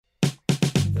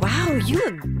Oh, you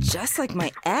look just like my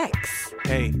ex.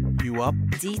 Hey, you up?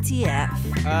 DTF.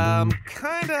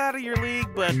 Kinda out of your league,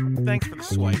 but thanks for the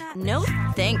swipe. No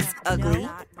thanks, ugly.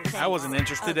 I wasn't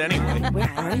interested anyway. Where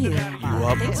are you?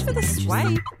 up? Thanks for the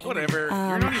swipe. Whatever.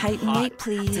 You're not even Height and hot. weight,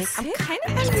 please. I'm kind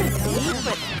of on a date,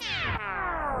 but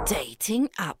dating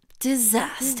up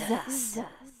disasters.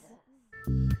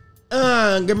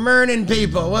 Good morning,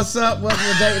 people. What's up? Welcome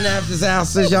to Dating After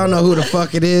Disasters. Y'all know who the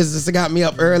fuck it is. This got me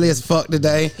up early as fuck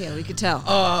today. Yeah, we could tell.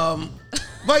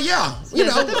 But yeah, you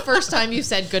Is know, that the first time you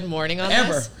said good morning on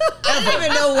ever. this? I don't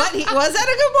even know what was that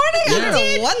a good morning? I Yeah. don't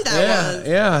know what that was.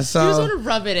 Yeah. You just want So to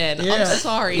rub it in. Yeah. I'm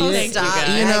sorry. Oh, Thank stop. you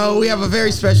guys. you know, we have a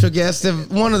very special guest,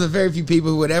 one of the very few people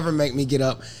who would ever make me get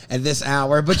up at this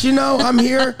hour. But you know, I'm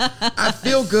here. I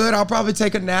feel good. I'll probably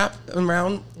take a nap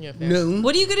around Yeah, fair. noon.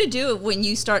 What are you gonna do when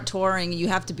you start touring? You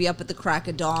have to be up at the crack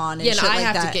of dawn and Yeah, shit no, I like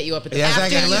have that. to get you up at the Yes, After I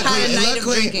got you've had a night of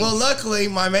drinking. luckily,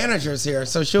 my manager's here,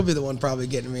 so she'll be the one probably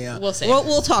getting me up. We'll see.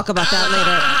 We'll talk about that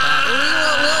later.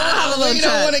 We'll have a little We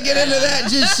don't chat. want to get into that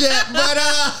just yet, but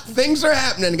things are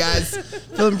happening, guys.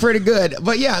 Feeling pretty good.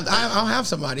 But yeah, I'll have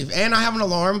somebody, and I have an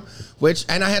alarm.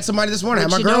 And I had somebody this morning. I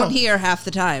Which had you my girl. don't hear half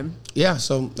the time. Yeah,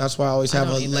 so that's why I always have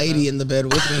a don't either, lady though. in the bed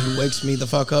with me who wakes me the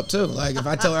fuck up too. Like if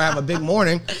I tell her I have a big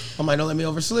morning, I'm like, don't let me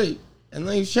oversleep, and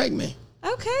then you shake me.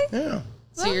 Okay. Yeah.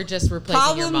 So you're just replacing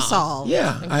your Problem mom. solved.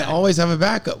 Yeah, I always have a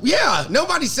backup. Yeah,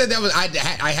 nobody said that was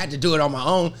I had to do it on my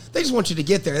own. They just want you to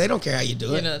get there. They don't care how you do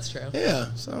You it. know, that's true. Yeah,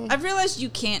 so I've realized you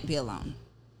can't be alone.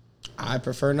 I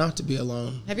prefer not to be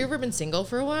alone. Have you ever been single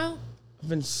for a while? I've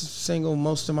been single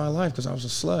most of my life because I was a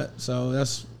slut. So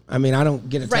that's, I mean, I don't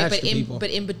get attached Right, but to people.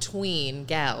 in between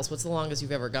gals, what's the longest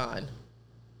you've ever gone?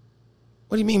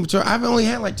 What do you mean? I've only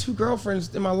had like 2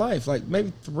 girlfriends in my life, like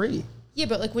maybe 3. Yeah,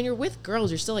 but like when you're with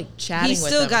girls, you're still like chatting He's with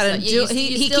still them. got to and do. stuff. Yeah,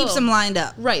 He still- keeps them lined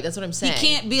up. Right, that's what I'm He saying.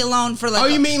 can't be alone for like. Oh,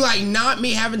 you mean like not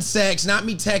me having sex, not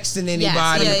me texting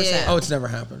anybody? yeah, yeah. Oh, it's never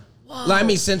happened. Like, I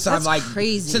mean, since That's I've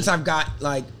crazy. since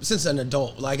an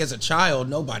adult, like as a child,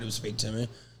 nobody would speak to me.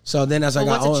 So then as I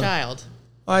Well, got what's older, a child?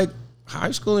 like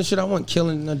high school and shit, I wasn't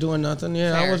killing or doing nothing.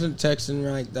 Yeah, I Fair. wasn't texting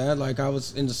like that. Like I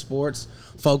was into sports,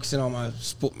 focusing on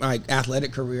my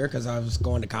athletic career because I was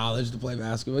going to college to play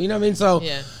basketball. You know what I mean? So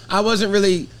Yeah. I wasn't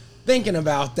really thinking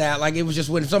about that. Like it was just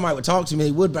when somebody would talk to me,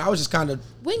 they would. But I was just kind of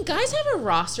When guys have a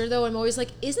roster, though, I'm always like,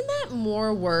 isn't that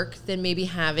more work than maybe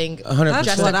having 100%. That's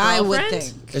just a what I would girlfriend?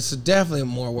 think. It's definitely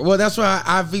more work. Well, that's why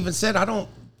I've even said I'm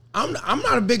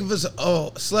not a big of a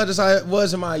slut as I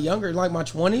was in my younger, like my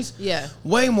 20s. Yeah.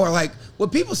 Way more like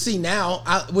what people see now,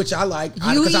 which I like.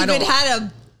 You 'cause I even don't-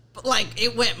 had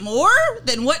it went more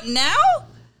than what now?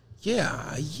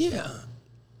 Yeah.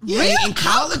 Really? In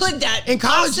college, How could that in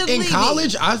college, possibly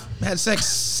be? I've had sex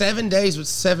 7 days with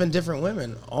 7 different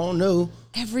women, all new.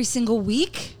 Every single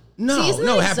week? No, See, isn't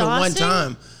no, it that happened one exhausting?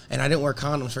 time, and I didn't wear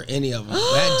condoms for any of them.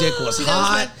 That dick was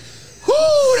hot.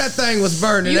 Whoo, that thing was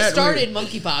burning. You That started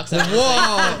monkeypox.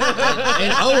 Whoa!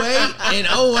 In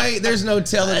 08, there's no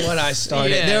telling what I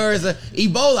started. Yeah. There was a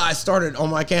Ebola I started on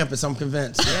my campus. I'm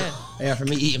convinced. Yeah, for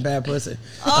me eating bad pussy.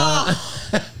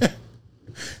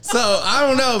 So I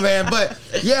don't know, man, but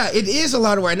yeah, it is a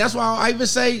lot of work, and that's why I even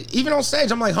say, even on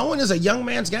stage, I'm like, hoeing is a young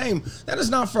man's game. That is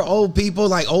not for old people,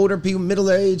 like older people, middle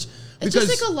age. It's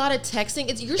just like a lot of texting.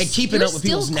 You're keeping you're up with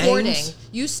still people's courting. names.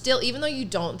 You still, even though you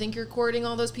don't think you're courting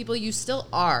all those people, you still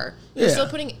are. You're Yeah. still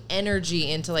putting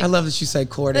energy into like. I love that you say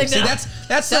courting. I See, know.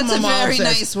 that's something my a mom very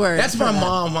says. nice word That's for my that.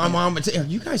 mom. My mom would say, "Are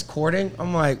you guys courting?"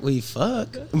 I'm like, "We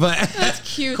fuck," but that's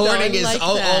cute, though. Courting I is like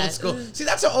old that. school. See,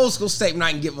 that's an old school statement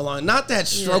I can get along. Not that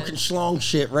stroke and schlong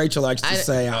shit Rachel likes to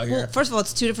say out here. Well, first of all,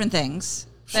 it's 2 different things.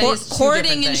 That is two Courting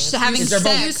different and things. having They're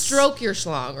both- sex. You stroke your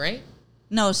schlong, right?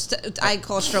 No, I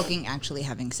call stroking actually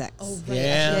having sex. Oh,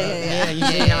 Yeah, you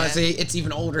see how see it's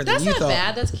even older That's than you not thought.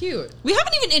 bad. That's cute. We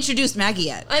haven't even introduced Maggie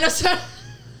yet. I know. So,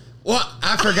 Well,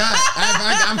 I forgot.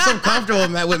 I'm so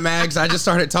comfortable with Mags. I just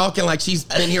started talking like she's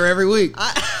been here every week.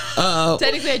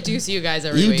 technically, I do see you guys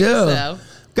every You week. do. So.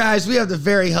 Guys, we have the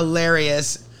very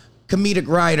hilarious comedic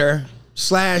writer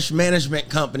 / management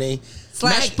company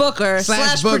Slash booker,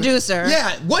 slash producer.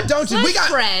 Yeah, what don't you? We got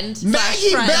friend, slash Maggie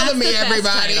friend. Bellamy, That's the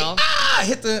best everybody. title.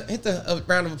 Hit the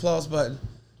round of applause button.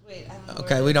 Wait, I don't know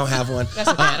Okay, we don't have one. That's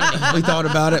okay. I don't need We thought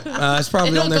about it. It's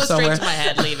probably Don't on there go somewhere. straight to my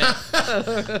head. Leave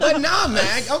it. But nah,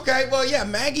 Mag. Okay, well, yeah,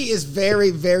 Maggie is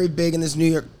very, very big in this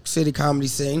New York City comedy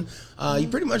scene. You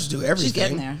pretty much do everything. She's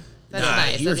getting there. That's Nah,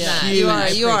 nice. you're That's nice. huge. You are. I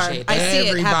You are. appreciate I that. see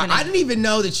it happening. I didn't even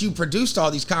know that you produced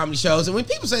all these comedy shows. And when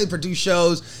people say they produce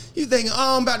shows, you think,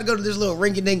 oh, I'm about to go to this little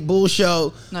rinky-dink bullshit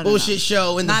No.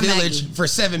 show in the Not village Maggie. for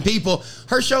 7 people.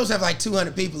 Her shows have like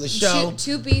 200 people a show.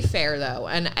 To be fair, though,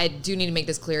 and I do need to make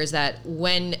this clear, is that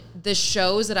when the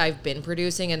shows that I've been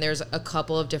producing, and there's a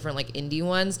couple of different like indie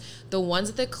ones, the ones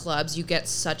at the clubs, you get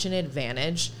such an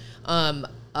advantage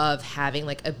of having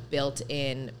like a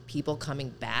built-in people coming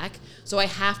back. So I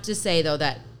have to say though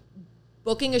that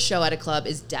booking a show at a club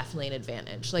is definitely an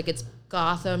advantage. Like it's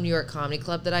Gotham, New York Comedy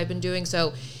Club that I've been doing.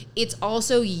 So it's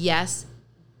also, yes,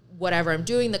 whatever I'm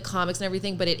doing, the comics and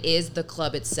everything, but it is the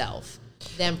club itself.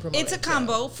 Them promoting It's a too.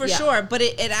 combo for Yeah. sure, but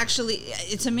it actually,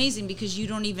 it's amazing because you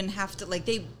don't even have to, like,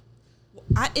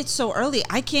 it's so early.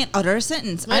 I can't utter a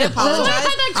sentence. I apologize.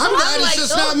 I'm glad it's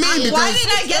just not me because Why did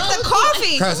I get the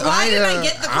coffee? Because Why did I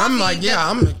get the coffee? I'm like, yeah,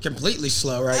 I'm completely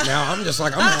slow right now. I'm just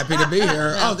like, I'm happy to be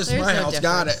here. Oh, this is there's my no house.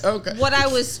 Got it. Okay. What I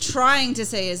was trying to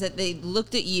say is that they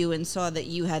looked at you and saw that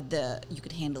you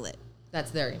could handle it.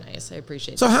 That's very nice. I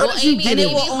appreciate So that. how did you Amy, get Amy in?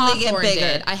 It will only get Hawthorne bigger.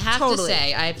 did. I have Totally. to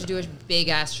say, I have to do a big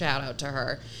ass shout out to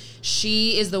her.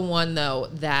 She is the one though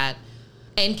that,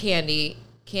 and Candy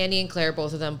and Claire,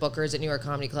 both of them bookers at New York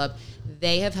Comedy Club,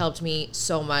 they have helped me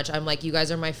so much. I'm like, you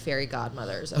guys are my fairy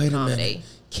godmothers of Wait a comedy. minute.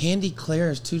 Candy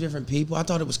Claire is two different people. I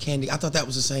thought it was Candy. I thought that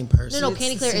was the same person. No,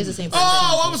 Candy Claire is the same person.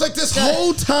 Oh, I was like, this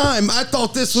whole time I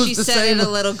thought this was She the said same. it a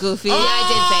little goofy. Yeah, I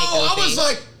did say Oh, I goofy. was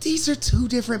like, these are two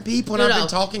different people, and No, I've no. been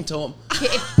talking to them.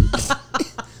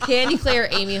 Candy Claire,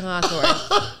 Amy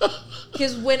Hawthorne.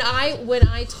 Because when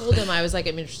I told them I was like,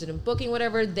 I'm interested in booking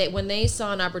whatever, when they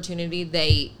saw an opportunity,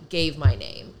 they gave my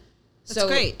name. So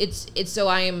great. It's so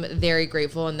I am very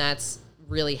grateful, and that's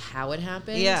really how it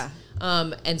happened. Yeah.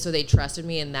 And so they trusted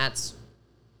me, and that's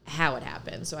how it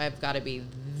happened. So I've got to be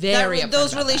very upfront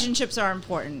Those about that. relationships are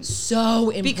important.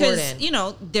 So important.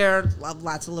 Because, there are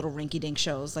lots of little rinky-dink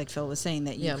shows, like Phil was saying,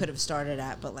 that you Yeah. could have started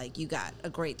at, but, like, you got a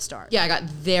great start. yeah, I got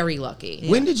very lucky.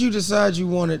 When did you decide you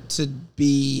wanted to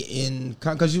be in?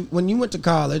 Because when you went to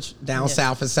college down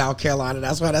south in South Carolina,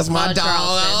 that's my dog.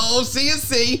 Oh,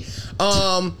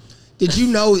 CSC. Did you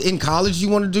know in college you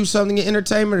wanted to do something in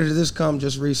entertainment, or did this come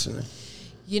just recently?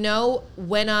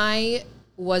 When I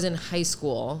was in high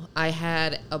school, I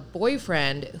had a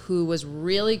boyfriend who was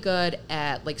really good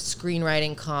at like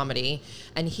screenwriting comedy,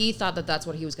 and he thought that that's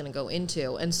what he was going to go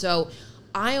into. And so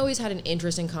I always had an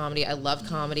interest in comedy. I loved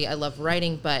comedy. I loved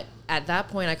writing. But at that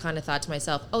point, I kind of thought to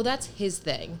myself, oh, that's his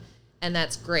thing. And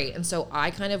that's great. And so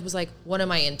I kind of was like, what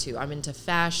am I into? I'm into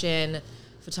fashion,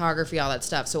 photography, all that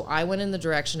stuff. So I went in the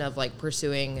direction of like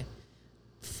pursuing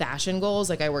fashion goals.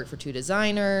 Like I worked for 2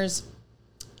 designers.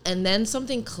 And then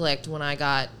something clicked when I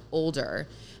got older,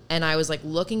 and I was like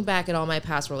looking back at all my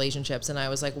past relationships, and I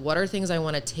was like, what are things I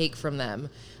want to take from them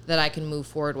that I can move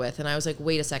forward with? And I was like,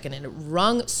 wait a second. And it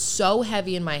rung so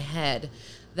heavy in my head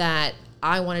that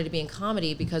I wanted to be in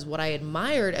comedy, because what I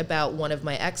admired about one of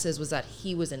my exes was that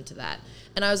he was into that.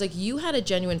 And I was like, you had a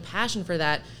genuine passion for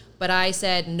that. But I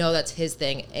said, no, that's his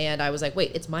thing. And I was like,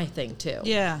 wait, it's my thing too.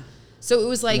 Yeah. So it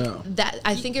was like No. that.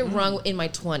 I think it rung in my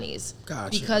 20s.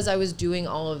 Gotcha. Because I was doing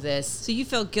all of this. So you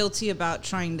felt guilty about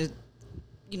trying to,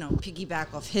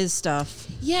 piggyback off his stuff.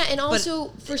 Yeah, and also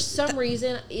for some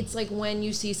reason, it's like when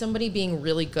you see somebody being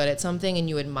really good at something and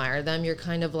you admire them, you're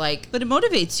kind of like, But it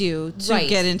motivates you to Right.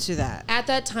 get into that. at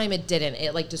that time it didn't.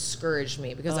 It like discouraged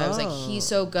me because I was like, he's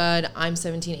so good. I'm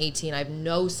 17, 18. I have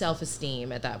no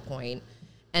self-esteem at that point.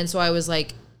 And so I was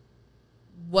like,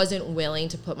 wasn't willing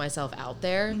to put myself out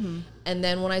there. And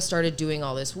then when I started doing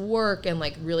all this work and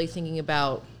like really thinking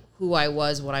about who I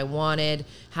was, what I wanted,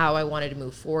 how I wanted to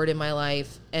move forward in my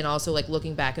life, and also like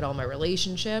looking back at all my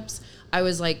relationships, I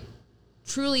was like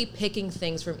truly picking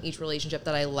things from each relationship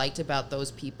that I liked about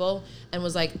those people and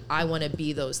was like, I want to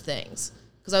be those things.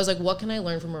 Because I was like, what can I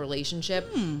learn from a relationship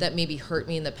that maybe hurt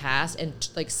me in the past and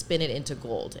like spin it into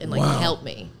gold and like Wow. help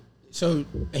me? So,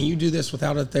 and you do this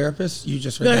without a therapist? You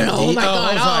just No. Oh my god.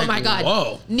 I was Oh like, my god.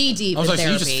 Whoa. Knee deep I was in like, so you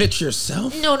therapy. just fix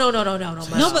yourself? No.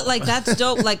 No, but like that's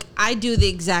dope. Like I do the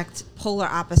exact polar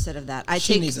opposite of that.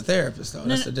 She needs a therapist, though.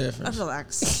 That's the difference.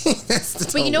 Relax. That's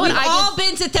the But you know what? We've I all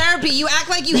been to therapy. You act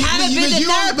like you haven't been to only,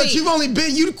 therapy. but you've only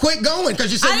been, you quit going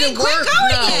because you said I you didn't quit work.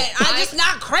 going No. yet. I'm just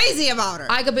not crazy about her.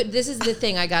 but this is the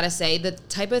thing I gotta say. The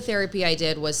type of therapy I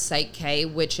did was Psych K,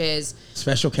 which is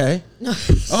Special K?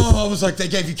 Oh, I was like, they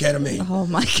gave you ketamine. oh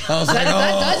my god. I was like,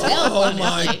 that does help, oh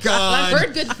my honestly. God. I've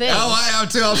heard good things. Oh, I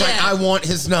have too. I was like, Yeah. I want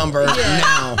his number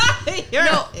now.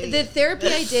 No, the therapy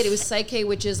I did, it was Psych K,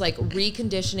 which is like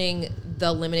reconditioning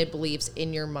the limited beliefs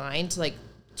in your mind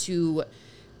to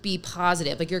be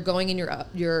positive. Like you're going in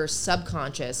your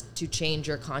subconscious to change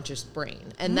your conscious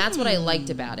brain. And that's what I liked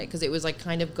about it, because it was like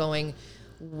kind of going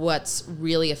what's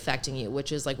really affecting you,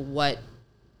 which is like what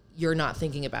you're not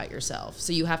thinking about yourself.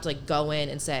 So you have to like go in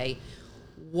and say,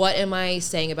 what am I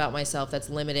saying about myself that's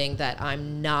limiting, that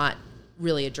I'm not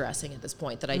really addressing at this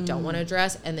point that I don't want to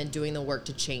address, and then doing the work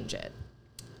to change it.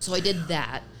 So I did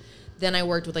that. Then I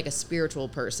worked with like a spiritual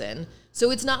person. So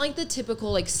it's not like the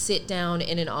typical like sit down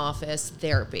in an office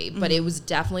therapy, but it was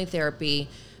definitely therapy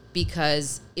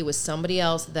because it was somebody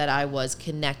else that I was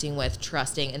connecting with,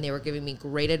 trusting, and they were giving me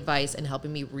great advice and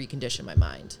helping me recondition my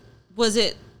mind. Was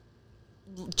it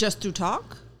just through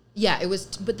talk? Yeah, it was.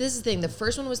 But this is the thing. The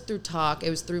first one was through talk. It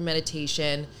was through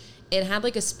meditation. It had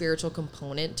like a spiritual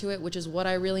component to it, which is what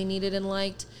I really needed and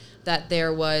liked, that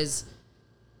there was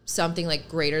something like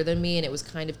greater than me, and it was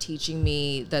kind of teaching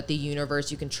me that the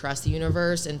universe, you can trust the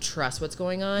universe and trust what's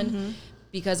going on,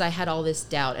 because I had all this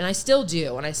doubt, and I still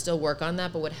do, and I still work on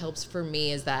that. But what helps for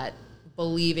me is that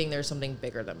believing there's something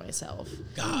bigger than myself.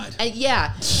 God. And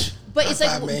yeah, but it's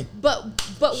like, me. but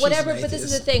whatever. But this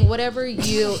is the thing. Whatever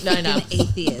you, no,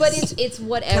 Atheist. but it's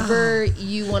whatever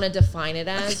you want to define it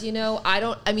as. You know,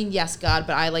 I mean, yes, God,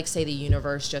 but I like say the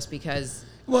universe just because.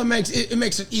 Well, it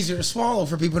makes it easier to swallow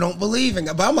for people who don't believe in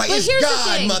God. But I'm like, But it's here's the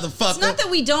God, thing. motherfucker. It's not that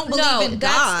we don't believe No, in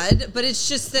that's- God, but it's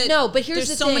just that No, but here's there's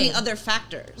the so many thing. other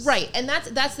factors. Right, and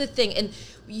that's the thing, and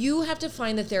you have to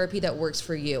find the therapy that works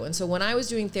for you. And so when I was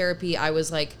doing therapy, I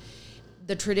was like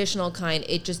the traditional kind.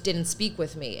 It just didn't speak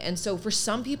with me, and so for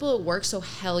some people it works. So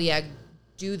hell yeah,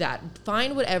 do that.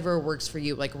 Find whatever works for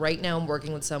you. Like right now, I'm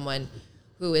working with someone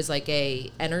who is like a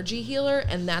energy healer,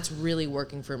 and that's really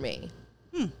working for me.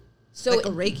 So Like a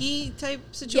Reiki type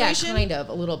situation? yeah, kind of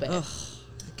a little bit. gives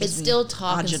It's me still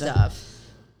talk and agita. stuff.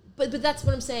 But that's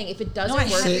what I'm saying. If it doesn't No, I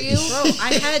work for had, you, bro,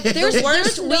 I had the There's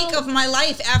worst no- week of my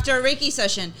life after a Reiki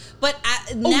session. But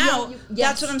now,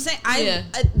 yes. that's what I'm saying. Yeah.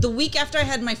 The week after I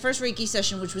had my first Reiki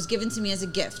session, which was given to me as a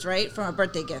gift, right, from a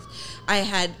birthday gift, I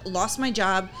had lost my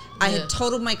job. I Yeah. had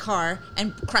totaled my car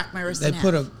and cracked my wrist They in half.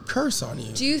 put a curse on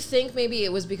you. do you think maybe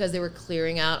it was because they were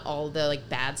clearing out all the like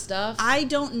bad stuff? I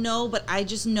don't know, but I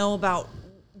just know about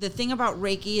the thing about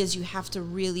Reiki is you have to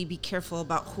really be careful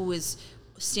about who is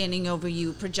standing over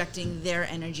you, projecting their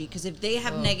energy. Because if they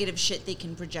have negative shit, they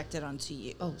can project it onto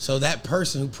you. So that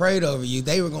person who prayed over you,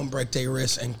 they were going to break their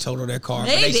wrist and total their car.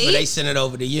 Maybe. But they sent it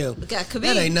over to you. That could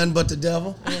That be. ain't nothing but the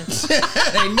devil.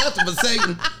 That ain't nothing but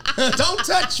Satan. Don't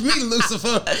touch me,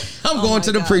 Lucifer. I'm going my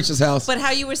to the God. preacher's house. But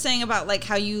how you were saying about like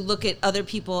how you look at other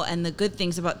people and the good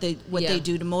things about what Yeah. they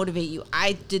do to motivate you.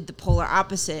 I did the polar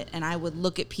opposite, and I would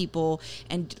look at people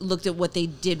and looked at what they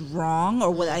did wrong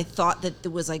or what I thought that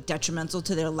was like detrimental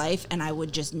to their life, and I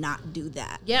would just not do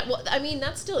that. Yeah, well, I mean,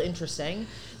 that's still interesting.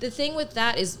 The thing with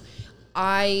that is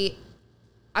I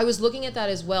was looking at that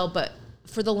as well, but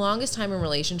for the longest time in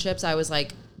relationships, I was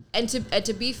like, and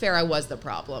to be fair, I was the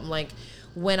problem. Like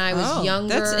when I was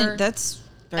younger, That's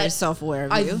very I- self-aware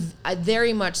of you. I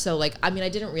very much so. Like, I mean, I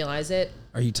didn't realize it.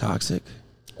 Are you toxic?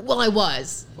 Well, I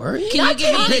was. Were you? Can you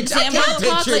give me an I example? can't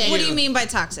picture Like, what do you. you mean by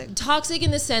toxic? Toxic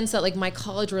in the sense that like my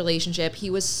college relationship, he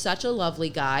was such a lovely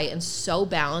guy and so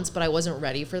balanced, but I wasn't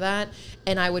ready for that.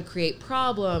 And I would create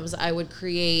problems. I would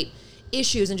create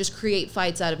issues and just create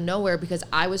fights out of nowhere because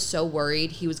I was so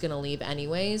worried he was going to leave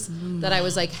anyways that I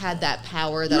was like had that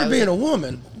power that I You're was being like, a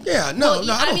woman. Yeah, no, Well,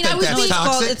 no, I I don't mean, I think was that's being-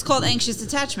 toxic. It's called anxious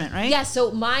attachment, right? yeah,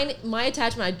 so my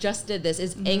attachment, I just did this,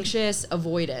 is anxious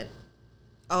avoidant.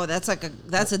 Oh, that's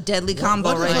a deadly combo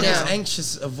What the right fuck is there.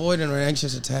 anxious avoidant or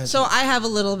anxious attachment? So I have a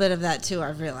little bit of that too.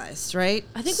 I've realized, right?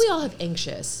 I think we all have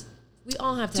anxious. We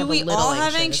all have to Do have we a little all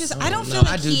have anxious? I don't feel no, like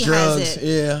I do he drugs. has it.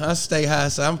 Yeah, I stay high,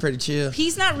 so I'm pretty chill.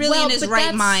 He's not really Well, in his but right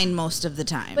that's- mind most of the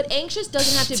time. But anxious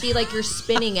doesn't have to be like you're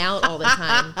spinning out all the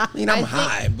time. I mean, I'm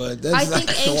high, but that's I think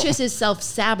like, anxious is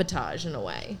self-sabotage in a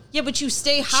way. yeah, but you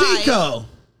stay high. Chico.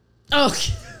 Oh,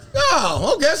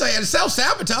 Oh, okay. So I had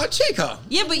self-sabotage Chico.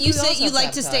 Yeah, but you We all say you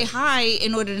like to stay self-sabotage. high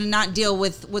in order to not deal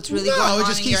with what's really No, going it on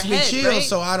just in your keeps me head, chill, right?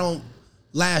 so I don't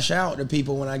lash out to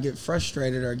people when I get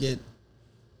frustrated or get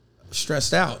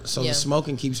stressed out. So Yeah. the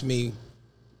smoking keeps me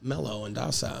mellow and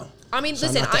docile. I mean, So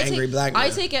I'm listen, not the angry black I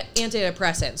man. take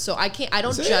antidepressants, so I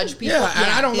don't See? judge people. Yeah,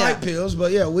 and I don't yeah. like pills,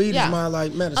 but yeah, weed Yeah. is my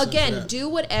like medicine. for Again, that. do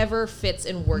whatever fits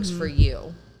and works for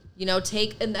you. You know,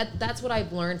 that's what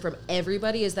I've learned from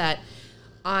everybody is that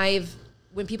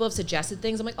when people have suggested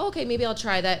things, I'm like, oh, okay, maybe I'll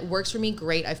try that. Works for me,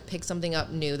 great. I've picked something up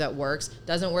new that works.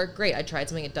 Doesn't work, great. I tried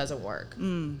something, it doesn't work.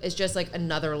 It's just like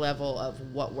another level of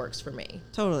what works for me.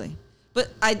 Totally. But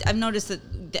I've noticed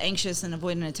that the anxious and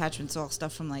avoidant attachments all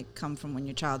stuff come from when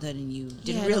your childhood and you didn't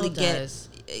Yeah, it really all get does.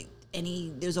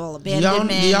 any. There's all y'all,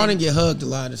 abandonment. y'all and- didn't get hugged a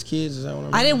lot as kids. Is that what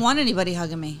I'm I didn't want anybody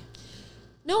hugging me.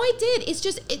 No, I did. It's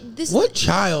just this. What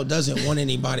child doesn't want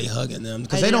anybody hugging them?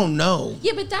 Because I they didn't. don't know.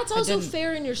 Yeah, but that's also didn't.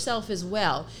 fair in yourself as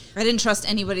well. I didn't trust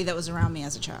anybody that was around me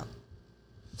as a child.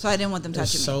 So I didn't want them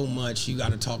There's touching so me. much you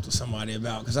got to talk to somebody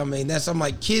about. Because, I mean, I'm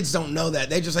like, kids don't know that.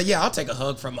 They just like, yeah, I'll take a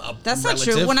hug from a That's relative.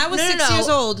 not true. When I was No, no,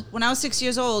 6 no.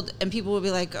 years old, and people would be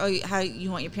like, "Oh, how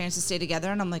you want your parents to stay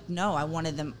together?" And I'm like, "No, I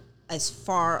wanted them as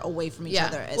far away from each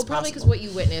other as well, probably possible." because what you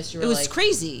witnessed, you were It was like,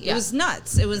 crazy. Yeah. It was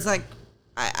nuts. It was like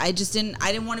I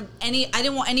didn't want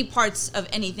any parts of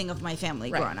anything of my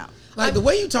family Right. growing up. Like, the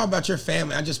way you talk about your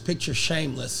family, I just picture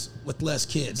Shameless with less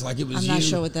kids. Like, it was I'm you. not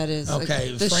sure what that is.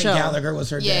 Okay, Like, the Frank show. Gallagher was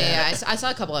her dad. Yeah. I saw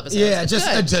a couple episodes. Yeah, It's just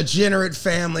a good. degenerate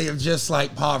family of just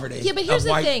like poverty. Yeah, but here's of the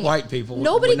white, thing: white people.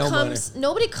 Nobody with no money.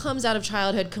 nobody comes out of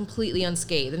childhood completely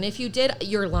unscathed, and if you did,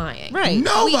 you're lying. Right.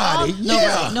 Nobody.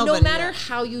 Yeah. Nobody, No matter yeah.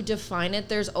 how you define it,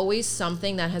 there's always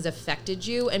something that has affected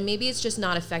you, and maybe it's just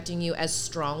not affecting you as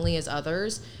strongly as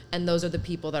others. And those are the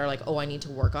people that are like, "Oh, I need to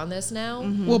work on this now."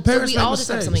 Well, parents we make all just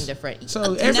have mistakes. something different.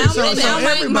 So Now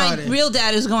my everybody. real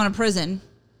dad is going to prison.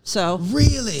 So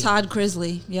Really? Todd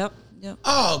Crisley. Yep.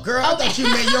 Oh, girl, I thought you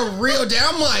meant your real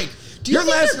dad. I'm like, Do you your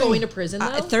think last they're going to prison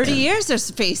though? 30 years they're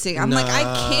facing. I'm like, I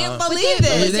can't Nah. believe But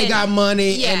I mean, it. they got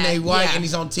money and Yeah, they white yeah. and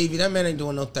he's on TV. That man ain't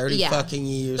doing no 30 fucking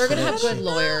years. They're for gonna that have shit. good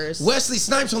lawyers. Wesley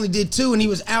Snipes only did 2 and he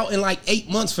was out in like 8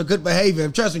 months for good behavior.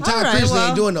 Trust me, Todd All right, Crisley well,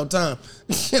 ain't doing no time.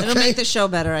 It'll Okay? make the show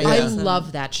better, I I guess.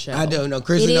 love that show. I do know.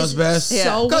 Crisley It knows is best.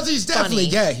 So Because he's definitely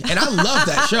funny. gay. And I love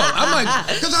that show. I'm like,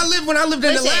 because when I lived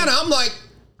in Listen. Atlanta, I'm like,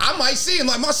 I might see him.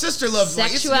 Like, my sister loves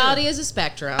like, it's Sexuality good. is a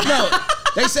spectrum. No,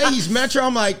 they say he's metro.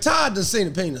 I'm like, Todd done seen a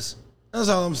penis. That's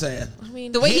all I'm saying. I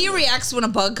mean, The way he reacts when a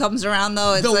bug comes around,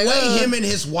 though, it's The like, way ugh. him and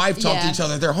his wife talk to Yeah. each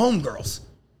other, they're homegirls.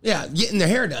 Yeah, getting their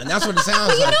hair done. That's what it sounds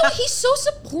But you like. know, he's so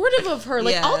supportive of her.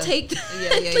 Like, Yeah. I'll take that. Yeah,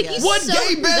 Like, yeah. he's What so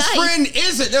gay best nice. friend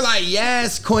is it? They're like,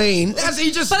 yes, queen. That's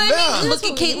he just. But I yeah. mean, look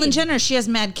at what we Caitlyn need. Jenner. She has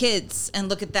mad kids, and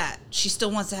look at that. She still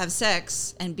wants to have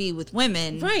sex and be with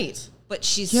women, Right. But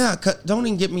she's Yeah, don't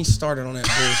even get me started on that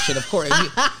bullshit. Of course,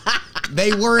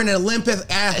 they were an Olympic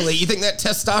athlete. You think that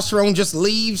testosterone just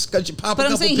leaves because you pop But a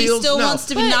I'm couple saying pills? he still No. wants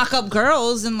to be knock up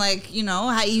girls and like he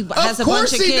has Of a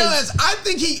course bunch of he kids. does. I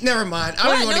think he. Never mind. I don't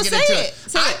What? even want No, to get say into it.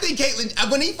 it. Say I it. think Caitlyn,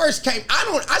 when he first came,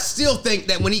 I still think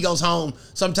that when he goes home,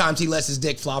 sometimes he lets his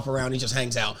dick flop around. He just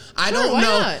hangs out. I Sure, don't why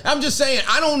know. not? I'm just saying.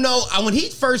 I don't know. When he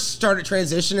first started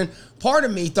transitioning, part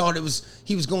of me thought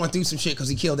he was going through some shit because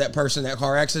he killed that person in that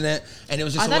car accident, and it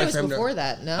was just I a thought way it was for him before to.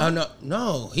 that, no? Oh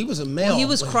no, he was a male. Well, he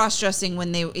was when- cross dressing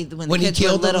when the When he kids were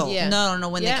killed them? little. Yeah. No,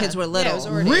 when Yeah. the kids were Yeah, it little. was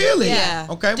already- Really? Yeah.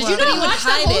 Okay. Did well, you not he would watch the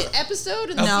hide whole it. episode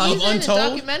in Of- the of season and Untold?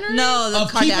 documentary? No, the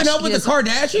Of keeping up with the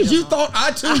Kardashians, you thought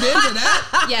I tuned into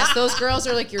that? Yes, those girls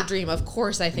are like your dream. Of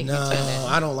course, I think you No, tuned in.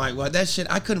 I don't like what that shit.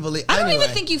 I couldn't believe. I don't anyway,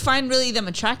 even think you find really them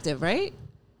attractive, right?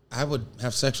 I would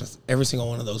have sex with every single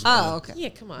one of those. Oh, women. okay. Yeah,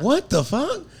 come on. What the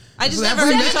fuck? I just Have never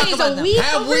we heard met? you talk days about a them. week?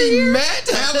 Have over we here? met?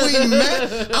 Have we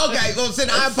met? Okay, well, then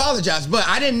I apologize, but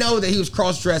I didn't know that he was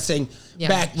cross-dressing Yeah.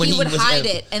 back when He he would was hide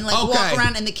it and like walk Okay.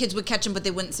 around, and the kids would catch him, but they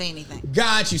wouldn't say anything.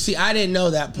 Got you. See, I didn't know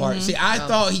that part. Mm-hmm. See, I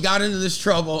thought he got into this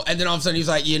trouble, and then all of a sudden he's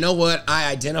like, you know what? I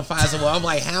identify as a woman. I'm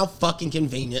like, how fucking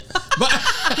convenient. But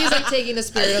He's like taking the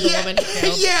spirit of the woman he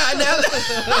killed. yeah.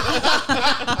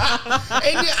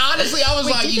 And honestly, I was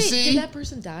Wait, like, did you they- see? Did that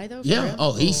person die though? For Yeah. real?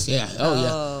 Oh, he's yeah.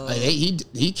 Oh, yeah.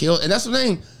 He killed, and that's the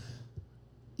thing.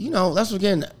 You know, that's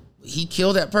again. He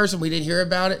killed that person. We didn't hear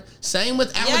about it. Same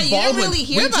with Alec Yeah, you Baldwin. didn't really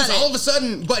hear we about just it. all of a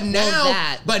sudden, but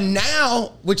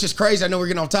now, which is crazy. I know we're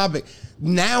getting off topic.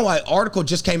 Now, an article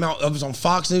just came out. It was on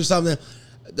Fox News or something.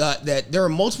 That there are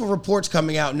multiple reports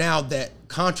coming out now that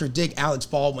contradict Alex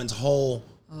Baldwin's whole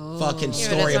fucking Yeah,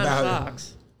 story but it's on about it.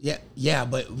 Fox. Yeah,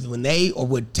 but when they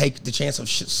would take the chance of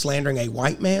slandering a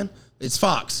white man, it's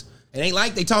Fox. It ain't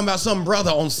like they talking about some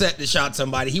brother on set that shot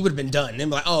somebody. He would have been done. They're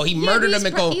like, oh, he Yeah, murdered but him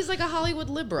and go. he's like a Hollywood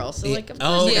liberal, so like, of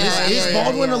course Oh, they Yeah, would. is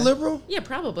Baldwin a liberal? Yeah,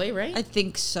 probably, right? I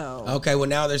think so. Okay, well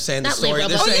now they're saying the Not story. liberal,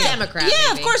 They're but saying, Democrat. Yeah,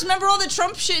 maybe. of course. Remember all the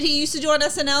Trump shit he used to do on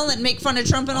SNL and make fun of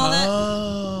Trump and all that?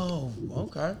 oh,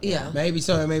 okay. Yeah. Maybe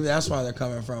so. Maybe that's why they're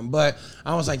coming from. But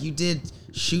I was like, you did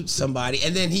shoot somebody,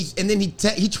 and then he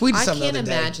tweeted I something. can't the other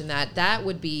day. imagine that. That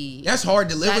would be. That's hard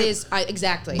to live That with. is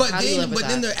exactly. But How do you live then, with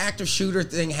then that? the active shooter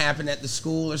thing happened at the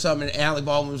school or something, and Alec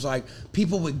Baldwin was like,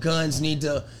 "People with guns need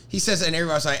to." He says, and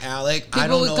everybody's like, "Alec, I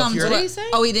don't know if you're." What did he say?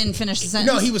 Oh, he didn't finish the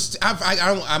sentence? No, he was.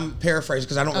 I'm paraphrasing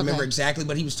because I don't remember Okay. exactly,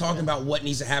 but he was talking about what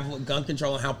needs to happen with gun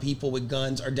control and how people with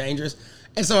guns are dangerous.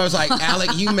 And so I was like,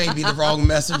 Alec, you may be the wrong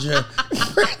messenger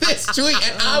for this tweet.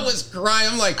 And I was crying.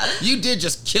 I'm like, you did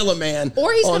just kill a man.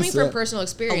 Or he's on coming from set. personal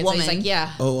experience. A and he's woman. like,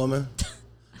 yeah. A woman.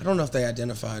 I don't know if they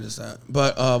identified as that,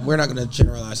 but we're not going to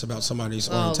generalize about somebody's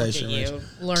Oh, look at orientation. you Rich.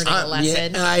 learning a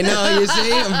lesson. Yeah, I know. You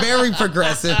see, I'm very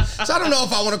progressive. So I don't know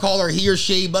if I want to call her he or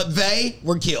she, but they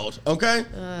were killed. Okay,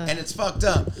 and it's fucked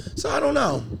up. So I don't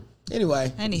know.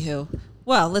 Anyway, Anywho.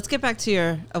 Well, let's get back to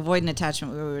your avoidant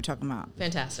attachment we were talking about.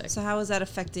 Fantastic. So how is that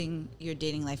affecting your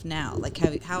dating life now? Like,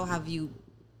 how have you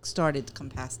started to come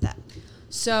past that?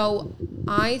 So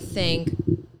I think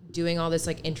doing all this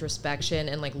like introspection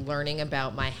and like learning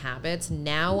about my habits,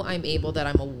 now I'm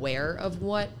aware of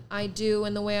what I do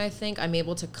and the way I think. I'm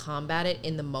able to combat it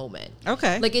in the moment.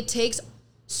 Okay. Like it takes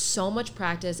so much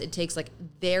practice. It takes like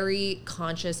very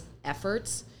conscious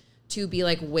efforts to be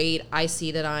like, wait, I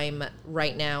see that I'm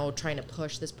right now trying to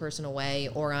push this person away,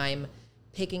 or I'm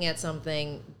picking at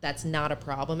something that's not a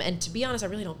problem. And to be honest, I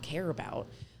really don't care about.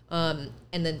 And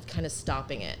then kind of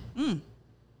stopping it.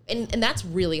 And that's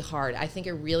really hard. I think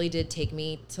it really did take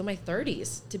me till my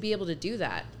 30s to be able to do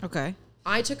that. Okay.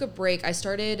 I took a break. This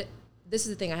is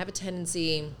the thing, I have a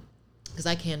tendency, because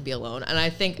I can be alone, and I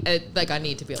think I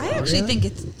need to be alone. I actually think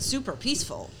it's super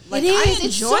peaceful. Like, it is. I enjoy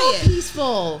it's so it.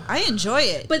 peaceful. I enjoy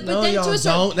it. But No, then y'all to a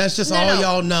certain, don't. That's just all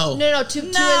y'all know. No,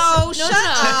 Shut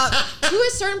up. To a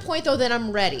certain point, though, then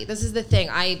I'm ready. This is the thing.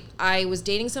 I was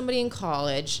dating somebody in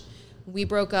college. We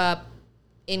broke up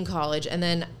in college, and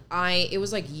then it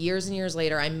was like years and years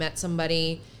later, I met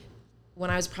somebody when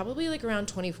I was probably like around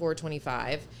 24,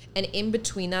 25. And in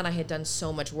between that, I had done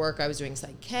so much work. I was doing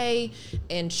Psych K,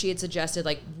 and she had suggested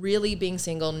like really being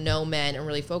single, no men, and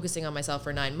really focusing on myself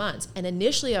for 9 months. And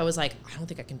initially I was like, I don't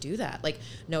think I can do that. Like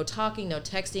no talking, no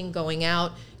texting, going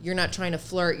out. You're not trying to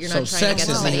flirt. You're not trying to get sex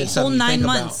isn't somebody. even Whole something you 9 think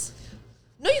months. about.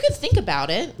 No, you can think about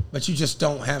it. But you just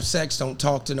don't have sex, don't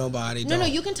talk to nobody. No,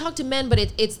 you can talk to men, but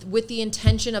it's with the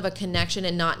intention of a connection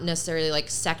and not necessarily like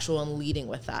sexual and leading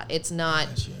with that. It's not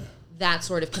that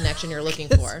sort of connection you're looking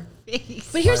for. But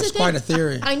here's the It's thing. quite a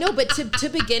theory. I know, but to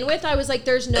begin with, I was like,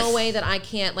 there's no way that I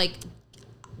can't like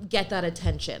get that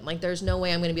attention. Like there's no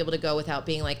way I'm going to be able to go without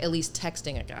being like at least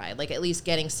texting a guy, like at least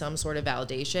getting some sort of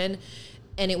validation.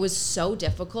 And it was so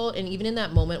difficult. And even in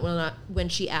that moment when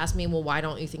she asked me, well, why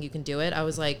don't you think you can do it? I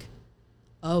was like,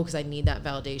 oh, because I need that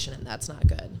validation, and that's not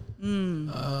good.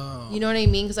 Oh. You know what I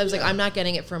mean? Because I was like, I'm not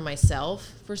getting it from myself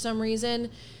for some reason,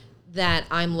 that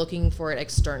I'm looking for it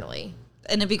externally.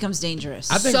 And it becomes dangerous.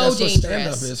 I think So that's dangerous. what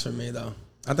stand-up is for me, though.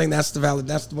 I think that's the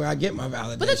where I get my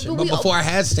validation. but But before I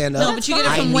had stand-up, no, but you get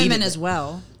it I from women needed as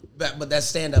well. But that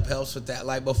stand-up helps with that.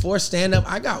 Like before stand-up,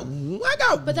 I got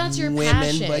But that's your women.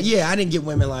 passion. But yeah, I didn't get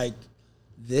women like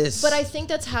this. But I think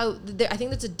that's I think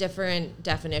that's a different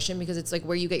definition, because it's like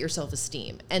where you get your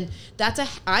self-esteem. And that's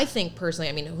I think personally,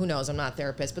 I mean, who knows, I'm not a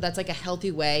therapist, but that's like a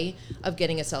healthy way of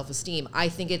getting a self-esteem. I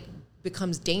think it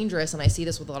becomes dangerous, and I see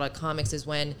this with a lot of comics, is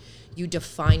when you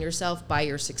define yourself by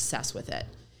your success with it.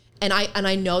 And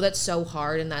I know that's so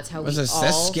hard, and that's how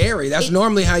that's scary. That's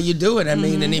normally how you do it. I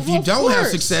mean, and if Well, you of don't have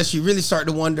course. success, you really start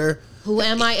to wonder, who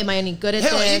am I? Am I any good at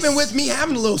hell, this? even with me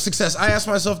having a little success, I ask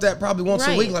myself that probably once a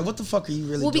Right. week. Like, what the fuck are you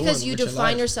really Well, doing? because you with your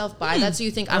define life? yourself by that, so you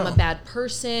think I'm a bad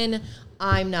person,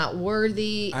 I'm not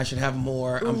worthy. I should have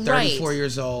more. I'm Right. 34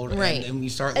 years old. Right. And you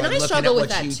start and like I looking struggle at with what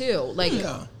that you, too. Like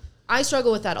Yeah. I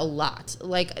struggle with that a lot.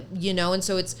 Like, you know, and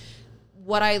so it's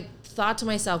what I thought to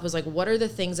myself was like, what are the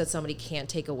things that somebody can't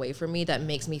take away from me that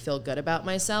makes me feel good about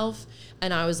myself?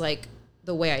 And I was like,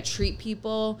 the way I treat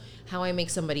people, how I make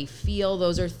somebody feel,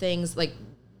 those are things like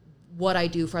what I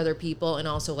do for other people, and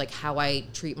also like how I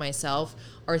treat myself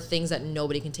are things that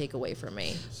nobody can take away from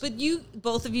me. But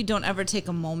both of you don't ever take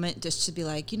a moment just to be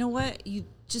like, you know what? You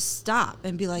just stop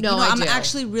and be like, No, you know, I I'm do.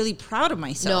 actually really proud of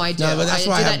myself. No, I do. No, but that's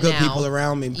why I do have that good now. people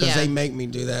around me, because Yeah. they make me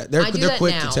do that. They're I do they're that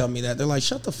quick now. to tell me that. They're like,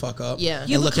 shut the fuck up. Yeah. And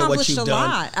You've look at what accomplished you've a done.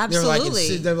 lot. They're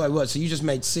Absolutely. like, what? So you just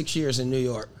made 6 years in New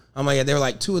York. I'm like, yeah. They were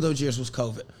like, 2 of those years was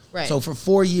COVID. Right. So for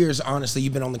 4 years, honestly,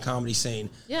 you've been on the comedy scene.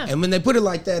 Yeah. And when they put it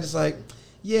like that, it's like,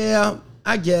 yeah,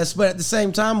 I guess. But at the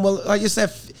same time, well, like it's that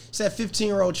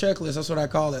 15-year-old checklist. That's what I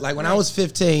call it. Like when I was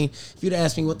 15, if you'd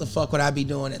asked me what the fuck would I be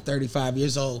doing at 35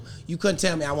 years old, you couldn't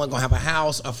tell me I wasn't gonna have a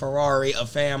house, a Ferrari, a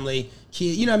family,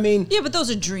 kid. You know what I mean? Yeah, but those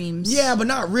are dreams. Yeah, but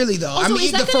not really though. Also, I mean,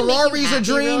 is that the gonna make you Ferrari's a happy,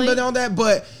 dream, really? but all that.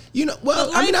 But you know, well,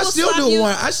 But I mean, I life will still slap do you-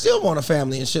 want. I still want a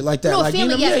family and shit like that. No, like, family, you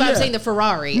know, yes, yeah, but I'm yeah. saying the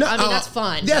Ferrari. No, I mean, that's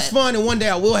fun. That's but- fun, and one day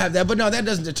I will have that. But no, that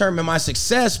doesn't determine my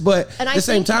success. But And at I the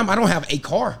same think- time, I don't have a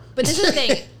car. But this is the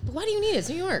thing. Why do you need it? It's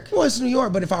New York. Well, it's New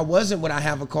York, but if I wasn't, would I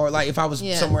have a car? Like if I was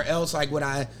Yeah. somewhere else, like what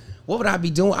would I be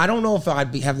doing? I don't know if I'd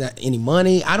be having that any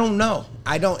money. I don't know.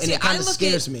 I don't, and See, it kind I of look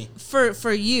scares at- me.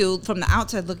 For you, from the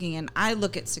outside looking in, I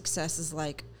look at success as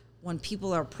like when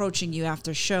people are approaching you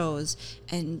after shows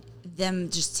and them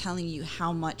just telling you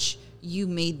how much you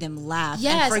made them laugh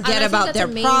Yes, and and I forget think about that's their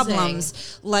amazing.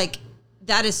 problems. Like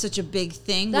that is such a big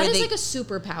thing. That where is they, like a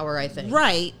superpower, I think.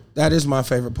 right. That is my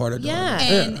favorite part of doing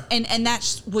it. And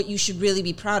that's what you should really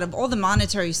be proud of. All the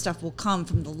monetary stuff will come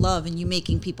from the love and you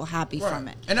making people happy from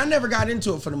it. And I never got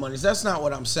into it for the money. So that's not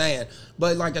what I'm saying.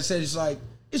 But like I said, it's like,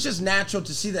 it's just natural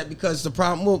to see that because the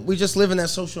problem, well, we just live in that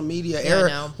social media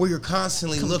era where you're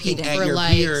constantly looking at your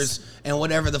peers and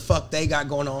whatever the fuck they got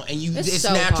going on. And it's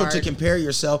so natural to compare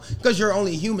yourself because you're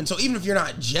only human. So even if you're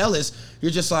not jealous,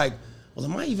 you're just like, well,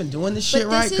 am I even doing this shit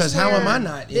right? Because how am I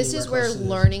not? This is where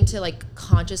learning to like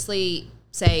consciously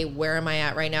say, where am I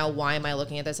at right now? Why am I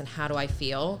looking at this? And how do I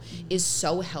feel is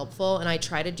so helpful. And I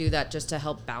try to do that just to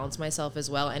help balance myself as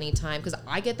well anytime. Because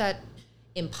I get that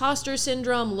imposter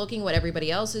syndrome, looking what everybody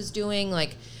else is doing,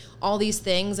 like all these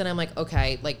things. And I'm like,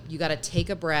 okay, like you got to take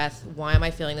a breath. Why am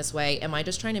I feeling this way? Am I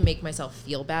just trying to make myself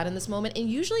feel bad in this moment? And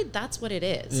usually that's what it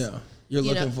is. Yeah. You're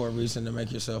looking for a reason to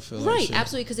make yourself feel right, like shit.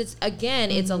 Absolutely, because it's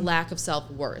again, it's a lack of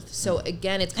self-worth. So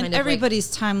again, it's kind of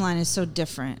everybody's timeline is so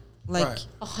different. Like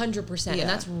 100%, and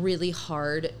that's really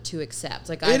hard to accept.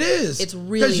 Like it is. It's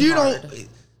really hard.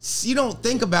 You don't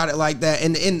think about it like that,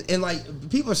 and like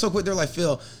people are so quick. They're like,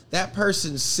 Phil, that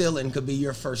person's ceiling could be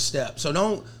your first step. So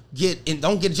don't get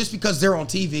just because they're on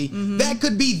TV. That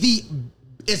could be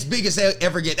as big as they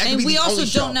ever get. That and could be we the also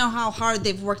only don't show. know how hard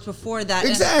they've worked before that.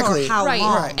 Exactly. And for how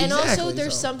long. Right. And also,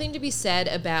 there's something to be said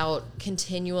about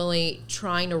continually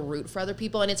trying to root for other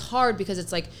people, and it's hard because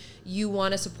it's like you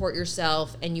want to support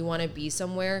yourself and you want to be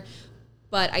somewhere,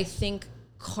 but I think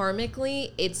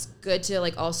karmically, it's good to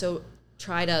like also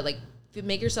try to like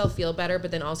make yourself feel better,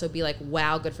 but then also be like,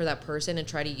 wow, good for that person, and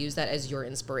try to use that as your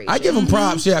inspiration. I give them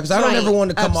props, because I don't ever want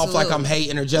to come off like I'm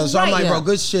hating or jealous. So I'm like, bro,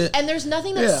 good shit. And there's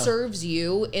nothing that serves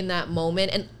you in that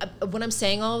moment. And when I'm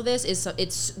saying all of this,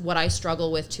 it's what I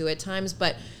struggle with too at times,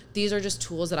 but these are just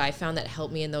tools that I found that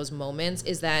help me in those moments,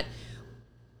 is that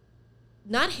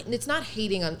it's not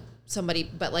hating on somebody,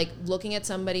 but like looking at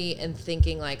somebody and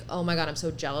thinking like, oh my God, I'm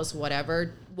so jealous,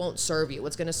 whatever, won't serve you.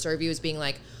 What's going to serve you is being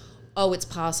like, oh, it's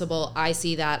possible. I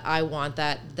see that. I want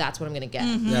that. That's what I'm going to get.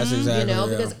 That's exactly,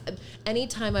 because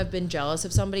anytime I've been jealous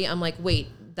of somebody, I'm like, wait,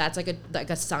 that's like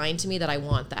a sign to me that I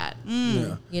want that.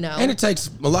 You know? And it takes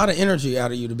a lot of energy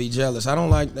out of you to be jealous. I don't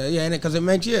like that. Yeah, and because it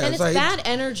makes and it's like, bad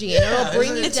energy, and it'll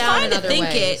bring you down in other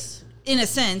ways. In a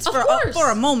sense, for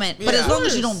a moment, but as long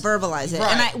as you don't verbalize it.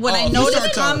 Right. And when I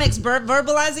notice comics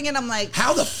verbalizing it, I'm like,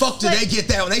 how the fuck do they get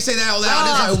that when they say that out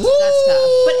loud? It's like, woo! That's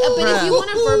tough. But if you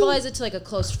want to verbalize it to like a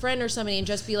close friend or somebody and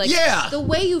just be like, the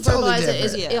way you verbalize it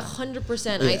is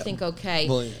 100%, I think, okay.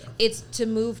 Well, it's to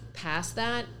move past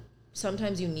that.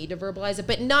 Sometimes you need to verbalize it,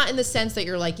 but not in the sense that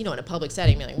you're like, in a public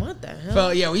setting, you're like, what the hell? Well,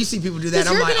 when you see people do that,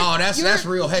 I'm like, that's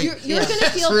real hate. You're going to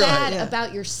feel bad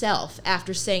about yourself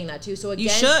after saying that too. So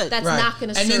again, that's not going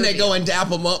to serve you. And then they go and dap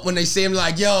them up when they see him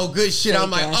like, yo, good shit.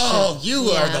 I'm like, you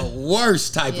are the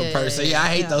worst type of person. I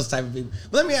hate those type of people.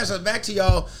 But let me ask you, back to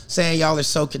y'all saying y'all are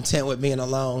so content with being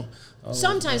alone.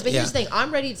 Sometimes, but here's the thing.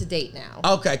 I'm ready to date now.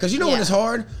 Okay, because when it's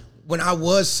hard? When I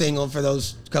was single for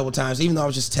those couple times, even though I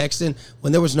was just texting,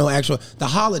 when there was no the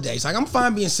holidays, like I'm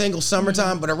fine being single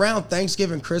summertime, but around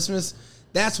Thanksgiving, Christmas,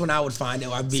 that's when I would find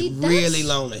out I'd be really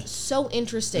lonely. So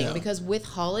interesting because with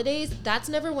holidays, that's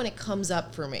never when it comes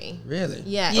up for me. Really?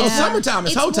 Yeah. Oh, summertime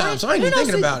is whole time, so I ain't even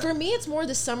thinking about it. For me, it's more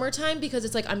the summertime because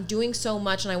it's like I'm doing so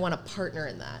much and I want a partner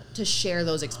in that to share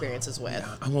those experiences with.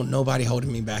 I want nobody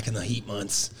holding me back in the heat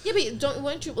months. Yeah, but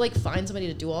why don't you like find somebody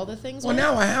to do all the things with?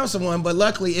 Well, now I have someone, but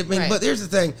luckily, but here's the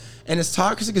thing, and as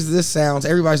toxic as this sounds,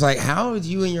 everybody's like, how did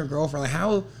you and your girlfriend, like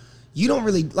how, you don't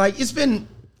really, like it's been,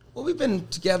 well, we've been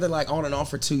together like on and off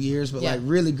for 2 years, but like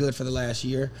really good for the last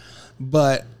year.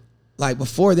 But like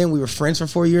before then we were friends for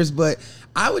 4 years, but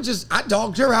I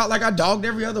dogged her out like I dogged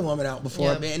every other woman out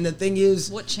before. Yeah. And the thing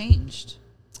is, what changed?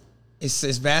 It's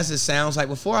as bad as it sounds. Like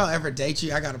before I'll ever date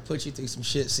you, I got to put you through some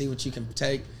shit, see what you can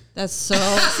take. That's so.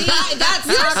 See, that's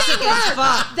toxic as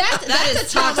fuck. That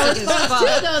is toxic as fuck. Too,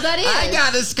 though, that is. I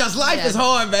got this because life is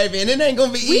hard, baby, and it ain't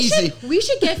gonna be easy. We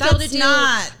should get Phil to do.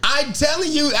 I'm telling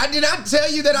you, I did not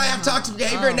tell you that I have toxic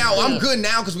behavior. Now I'm good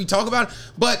now because we talk about it,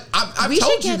 but I've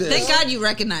told you this. Thank God you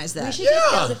recognize that. We should get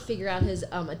Phil to figure out his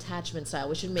attachment style.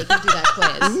 We should make him do that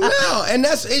quiz. No, and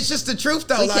it's just the truth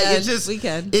though. We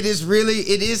can. It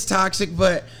is toxic,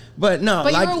 but no,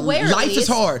 but like you're aware, life is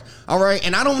hard, all right?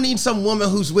 And I don't need some woman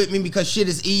who's with me because shit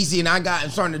is easy and I'm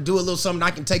starting to do a little something. I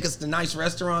can take us to nice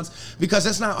restaurants because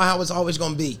that's not how it's always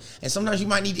going to be. And sometimes you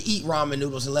might need to eat ramen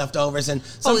noodles and leftovers. And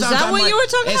sometimes is that what you were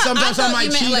talking about? Sometimes I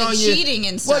might cheat on you. Cheating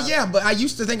and stuff. Well, yeah, but I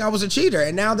used to think I was a cheater.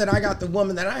 And now that I got the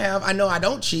woman that I have, I know I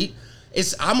don't cheat.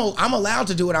 I'm allowed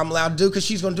to do what I'm allowed to do because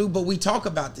she's gonna do. But we talk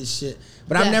about this shit.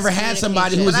 But I've Yes, never had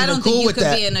somebody who was But I even don't cool think you with could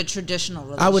that. be in a traditional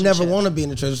relationship. I would never want to be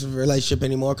in a traditional relationship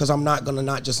anymore because I'm not gonna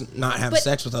not have But-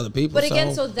 sex with other people. But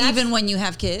again, so that's Even when you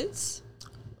have kids.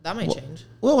 that might change.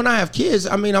 Well, when I have kids,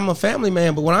 I mean, I'm a family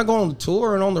man, but when I go on the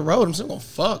tour and on the road, I'm still gonna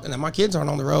fuck, and then my kids aren't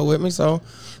on the road with me, so.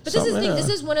 But this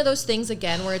is one of those things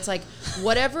again where it's like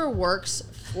whatever works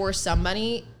for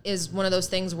somebody is one of those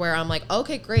things where I'm like,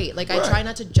 okay, great. Like I Right. try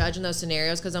not to judge in those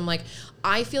scenarios because I'm like,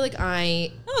 I feel like No,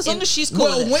 as long as she's cool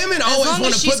Well, with it. women As always long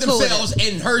want as to put she's cool with themselves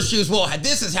it. in her shoes. Well,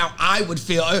 this is how I would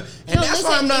feel, and No, that's why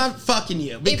listen, I'm not fucking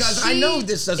you because if I she know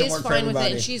this doesn't is work for fine with it,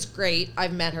 everybody. and she's great.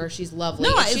 I've met her. She's lovely.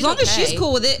 No, If as she's long as she's okay,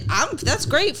 cool with it, that's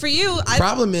great for you.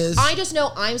 Problem is, I just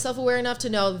know I'm self-aware enough to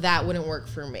know that wouldn't work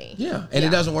for me. yeah, and it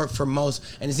doesn't work for most.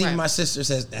 And it's even Right. my sister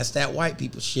says that's that white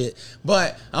people shit.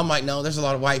 But I'm like, no, there's a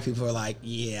lot of white people who are like,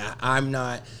 yeah, I'm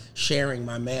not sharing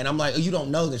my man. I'm like, oh, you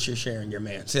don't know that you're sharing your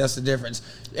man. See, that's the difference.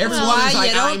 Everyone's why like,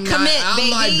 you don't I'm commit, not, I'm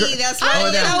baby. like, That's I why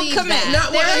don't you don't believe commit. that. No,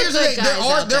 well, There are here's the good thing.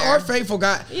 guys out There are there. faithful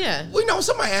guys. Yeah. We know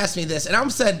somebody asked me this, and I'm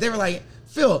said they were like,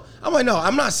 Phil. I'm like, no,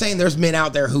 I'm not saying there's men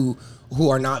out there who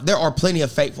are not. There are plenty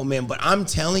of faithful men, but I'm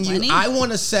telling you, Plenty? I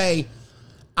want to say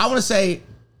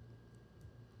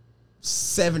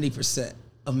 70%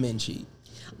 of men cheat.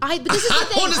 But this is the I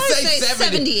thing. wanna I would say say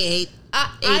 70. 78. I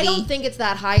 80. don't think it's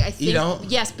that high. I think You don't?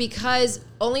 Yes, because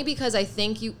I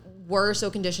think we're so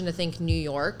conditioned to think New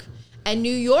York. And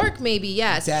New York, maybe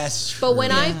yes. That's But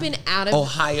when true. I've been out of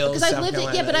Ohio, because I've South lived,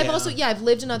 Carolina, but I've yeah. also I've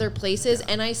lived in other places,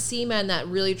 and I see men that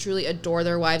really truly adore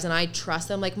their wives, and I trust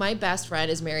them. Like my best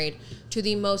friend is married to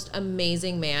the most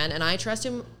amazing man, and I trust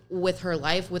him with her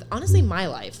life, with honestly my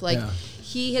life. Like Yeah.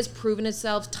 he has proven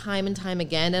himself time and time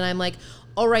again, and I'm like,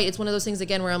 all right, it's one of those things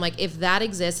again where I'm like, if that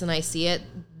exists and I see it,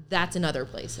 that's in other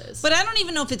places. But I don't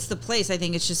even know if it's the place. I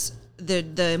think it's just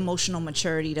the emotional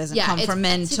maturity doesn't come it's- from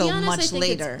men to be till honest, much I think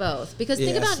later. It's both. Because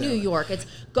think Yeah, about so- New York. It's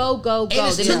go, go, go. And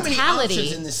it's The too many mentality.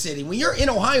 options in the city. When you're in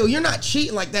Ohio, you're not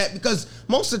cheating like that because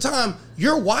most of the time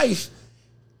your wife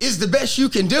is the best you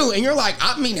can do, and you're like,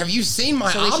 I mean, have you seen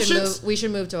my So options? we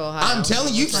should move to Ohio. I'm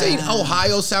telling you, you've seen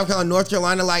Ohio, South Carolina, North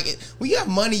Carolina. Like, when you have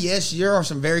money, yes, there are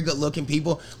some very good-looking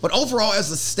people. But overall, as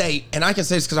a state, and I can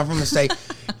say this because I'm from the state,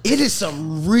 it is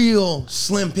some real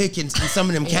slim pickings in some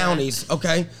of them counties,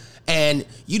 okay? And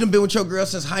you done been with your girl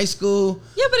since high school.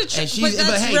 Yeah, but and that's this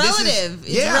is- relative.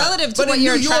 It's relative to but what in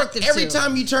you're New York, attractive every to.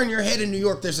 time you turn your head in New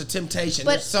York, there's a temptation.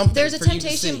 But There's something there's a for you to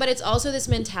temptation, see. but it's also this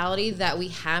mentality that we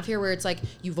have here where it's like,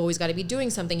 you've always got to be doing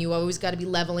something. You always got to be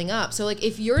leveling up. So like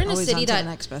if you're in Always a city on to that the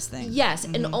next best thing. Yes.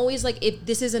 And always like, if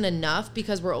this isn't enough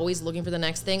because we're always looking for the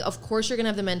next thing, of course you're going to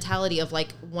have the mentality of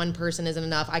like, one person isn't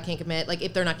enough. I can't commit. Like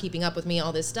if they're not keeping up with me,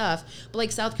 all this stuff. But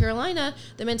like South Carolina,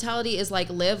 the mentality is like,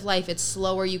 live life. It's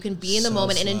slower. You can be in the So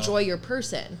moment and slow. enjoy your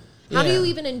person. How do Yeah. you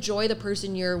even enjoy the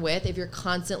person you're with if you're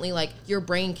constantly like, your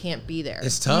brain can't be there?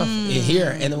 It's tough here,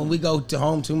 and then when we go to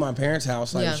home to my parents'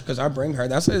 house, like Yeah. because I bring her,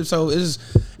 that's it. So is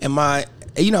and my,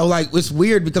 like it's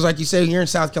weird because like you said, you're in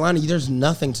South Carolina, there's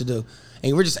nothing to do,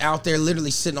 and we're just out there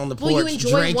literally sitting on the Well, you porch, enjoy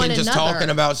drinking, one just another. talking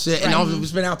about shit, and Right.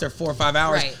 we've been out there 4 or 5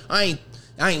 hours. Right.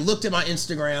 I ain't looked at my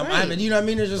Instagram. I Right. haven't, you know what I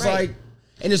mean? It's just Right. like,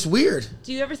 and it's weird.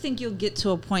 Do you ever think you'll get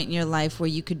to a point in your life where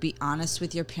you could be honest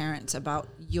with your parents about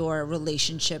your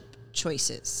relationship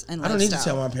choices and I lifestyle? don't need to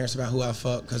tell my parents about who I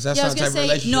fuck because that's Yeah, I not was the type of gonna say,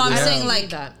 relationship. No, I'm we have. saying I like,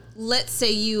 need that. let's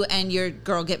say you and your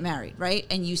girl get married, right?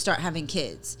 And you start having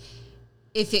kids.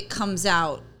 If it comes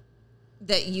out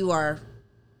that you are,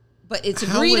 but it's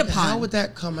agreed upon. How would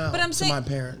that come out But I'm to saying- my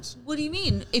parents? What do you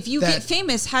mean? If you That- get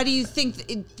famous, how do you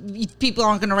think people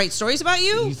aren't going to write stories about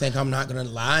you? You think I'm not gonna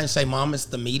lie and say, "Mom, it's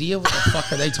the media"? What the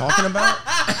fuck are they talking about?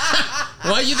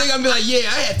 Why you think I'm be like, "Yeah,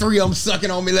 I had 3 of them sucking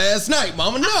on me last night,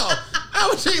 Mama"? No, I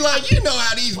would be like, you know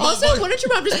how these Also, motherfuckers. wouldn't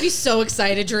your mom just be so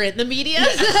excited you're in the media?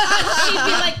 She'd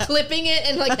be like clipping it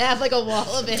and like have like a wall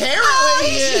of it.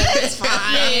 Apparently, yeah. It's fine.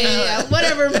 Yeah.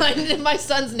 Whatever my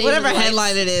son's name. Whatever is like.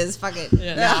 headline it is, fuck it.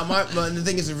 Nah, but the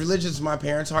thing is, as religious as my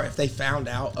parents are, if they found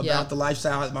out about Yeah. the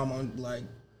lifestyle, my mom would be like,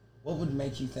 what would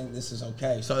make you think this is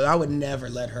okay? So I would never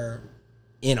let her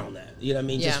in on that. You know what I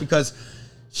mean? Yeah. Just because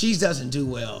she doesn't do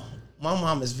well. My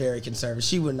mom is very conservative.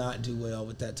 She would not do well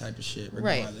with that type of shit.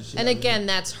 Right. regardless, you And know what I mean? again,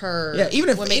 that's her. Yeah,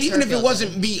 even what makes if her it feel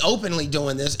wasn't good. me openly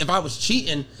doing this, if I was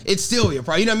cheating, it'd still be a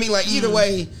problem. You know what I mean? Like either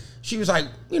way, she was like,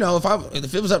 you know,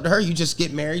 if it was up to her, you just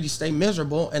get married, you stay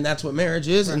miserable, and that's what marriage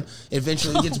is, and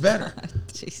eventually it gets better.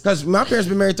 Jeez. Because my parents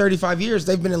been married 35 years,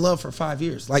 they've been in love for 5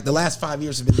 years. Like the last 5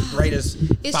 years have been the greatest.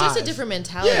 It's 5. just a different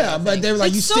mentality. Yeah, I but think. they were like,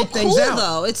 It's you so stick things cool out.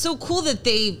 though. It's so cool that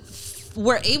they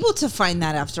were able to find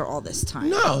that after all this time.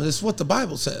 No, this is what the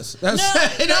Bible says. That's, No,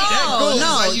 it ain't that cool. It's no.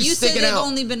 like You stick said it they've out.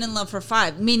 only been in love for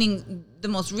 5, meaning the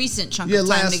most recent chunk Yeah, of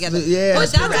time last- together. yeah. But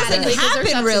that Sporadically, doesn't 'cause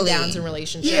there's happen ups really. and downs in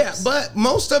relationships. Yeah, but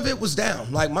most of it was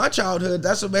down. Like my childhood,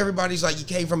 that's what everybody's like. You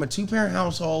came from a 2-parent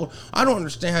household. I don't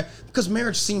understand because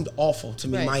marriage seemed awful to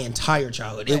me Right. my entire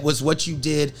childhood. It was what you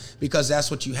did because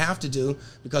that's what you have to do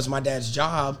because my dad's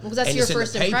job. Well, 'cause that's and your it's in the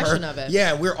first impression of it.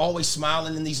 Yeah, we're always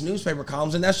smiling in these newspaper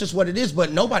columns, and that's just what it is.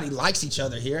 But nobody likes each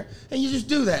other here, and you just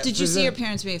do that. Did you see your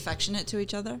parents be affectionate to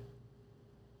each other?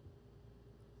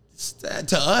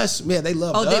 To us, yeah, they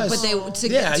loved Oh, us. but they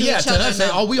to, yeah, to yeah, each to other. us,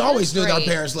 No. we always knew That's our great.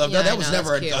 parents loved Yeah, us. That I was know,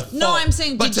 never that's a cute. No, fault. I'm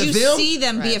saying, But did to you them, see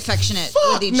them be Right. affectionate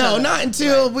Fuck with each no, other? not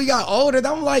until we got older.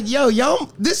 I'm like,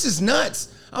 y'all, this is nuts.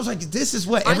 I was like, this is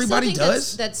what everybody I still think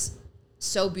does. That's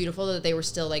so beautiful that they were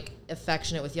still like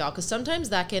affectionate with y'all because sometimes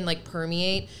that can like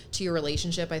permeate to your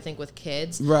relationship. I think with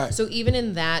kids, Right. So even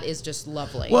in that is just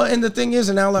lovely. Well, and the thing is,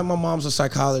 and now like my mom's a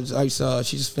psychologist.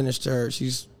 She just finished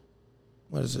she's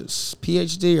what is it,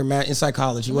 PhD or in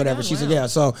psychology, whatever. God, She's wow. yeah.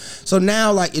 So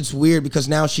now like it's weird because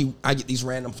now I get these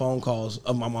random phone calls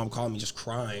of my mom calling me just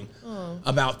crying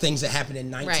about things that happened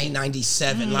in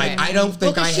 1997. Like Right. I don't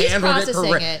think Well, I 'cause she's handled it processing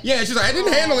correct. it. Yeah, she's like I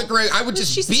didn't handle it correct. I would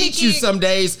just she's beat you taking- some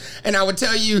days, and I would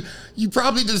tell you you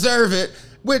probably deserve it,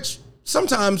 which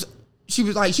sometimes. She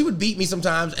would beat me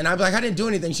sometimes, and I'd be like, I didn't do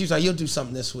anything. She was like, you'll do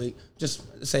something this week. Just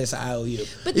say it's an IOU.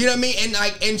 But- You know what I mean?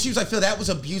 And she was like, Phil, that was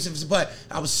abusive. But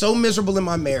I was so miserable in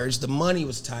my marriage. The money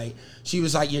was tight. She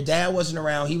was like, your dad wasn't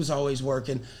around. He was always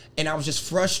working. And I was just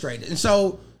frustrated. And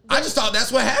so I just thought that's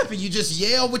what happened. You just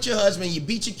yell with your husband. You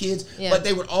beat your kids. Yeah. But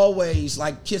they would always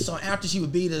like kiss on. After she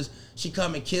would beat us, she'd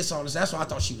come and kiss on us. That's why I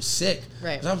thought she was sick.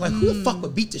 Right. 'Cause I was like, who the fuck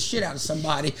would beat the shit out of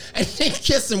somebody and then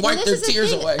kiss and Well, wipe this their is the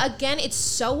tears thing. away? Again, it's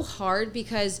so hard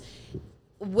because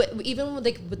even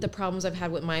with the problems I've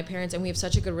had with my parents, and we have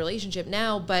such a good relationship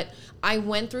now, but I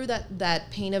went through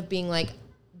that pain of being like,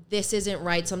 this isn't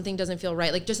right, something doesn't feel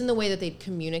right, like just in the way that they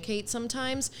communicate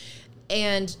sometimes,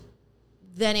 and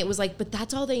then it was like, but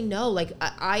that's all they know. Like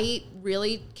I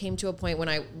really came to a point when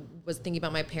I was thinking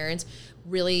about my parents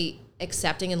really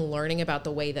accepting and learning about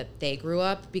the way that they grew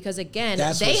up, because again,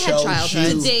 That's they what had shows childhoods.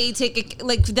 you. Did they take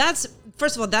like that's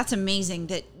first of all, that's amazing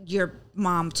that your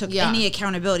mom took Yeah. any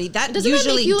accountability. That Doesn't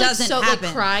usually that make you doesn't like so happen.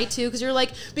 like cry too? Because you're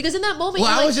like, because in that moment, Well,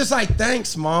 you're I like, was just like,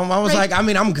 thanks, Mom. I was Right. like, I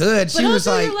mean, I'm good. She But was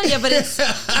also like, you're like- yeah, but it's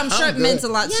I'm sure it good. meant a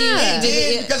lot to you. Yeah. Did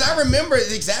did, it- because I remember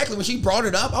it exactly when she brought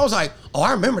it up. I was like, oh,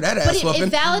 I remember that ass it whooping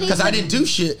validates because I the- didn't do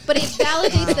shit. but it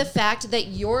validates the fact that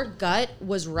your gut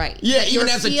was right. Yeah, That even you're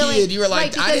as a kid, you were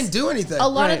like, I because didn't do anything. A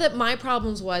lot Right. of my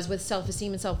problems was with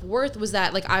self-esteem and self-worth was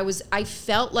that like I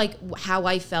felt like how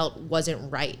I felt wasn't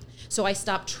right. So I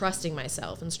stopped trusting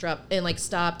myself and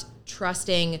stopped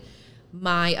trusting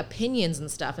my opinions and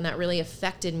stuff, and that really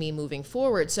affected me moving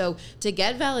forward. So to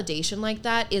get validation like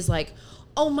that is like,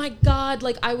 oh my God,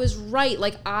 like I was right.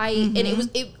 Like and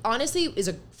it honestly is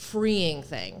a freeing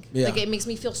thing. Yeah. Like it makes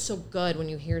me feel so good when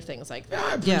you hear things like that.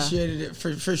 I appreciated it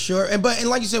for sure. And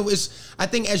like you said, I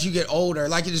think as you get older,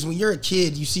 like it is when you're a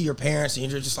kid, you see your parents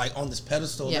and you're just like on this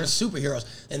pedestal. Yeah. They're superheroes.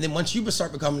 And then once you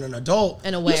start becoming an adult,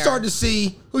 And aware. you start to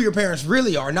see who your parents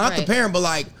really are. Not the Right. parent, but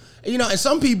like, you know, and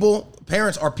some people,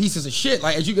 parents are pieces of shit.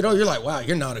 Like as you get older, you're like, wow,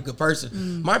 you're not a good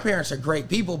person. My parents are great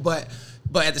people, but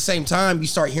at the same time, you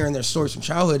start hearing their stories from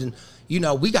childhood, and you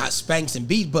know, we got spanks and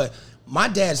beat, but my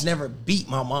dad's never beat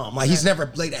my mom. Like he's never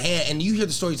laid a hand. And you hear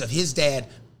the stories of his dad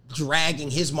dragging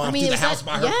his mom through it the was house that-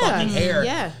 by her fucking hair.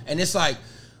 yeah. And it's like,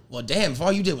 well, damn, if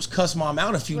all you did was cuss mom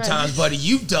out a few Right. times, buddy,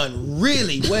 you've done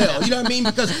really well. You know what I mean?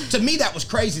 Because to me, that was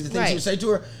crazy, the things he Right. would say to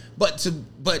her. But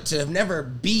to have never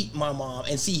beat my mom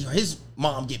and see his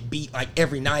mom get beat like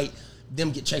every night,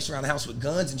 them get chased around the house with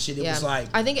guns and shit. It was like,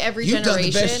 I think every you've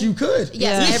generation done the best you could.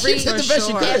 Yes, You every did the best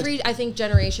you could. every I think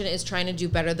generation is trying to do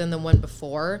better than the one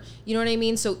before. You know what I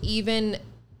mean? So even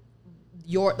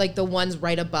the ones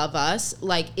right above us,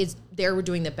 like they were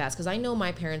doing the best, because I know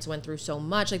my parents went through so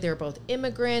much. Like they were both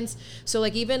immigrants, so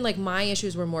like even like my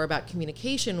issues were more about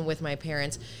communication with my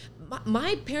parents.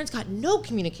 My parents got no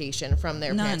communication from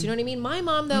their parents. You know what I mean? My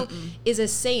mom though is a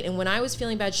saint, and when I was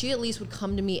feeling bad, she at least would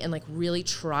come to me and like really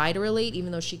try to relate,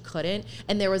 even though she couldn't.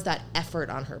 And there was that effort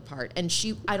on her part, and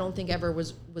I don't think ever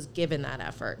was given that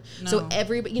effort. So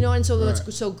everybody, you know, and so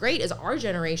what's so great is our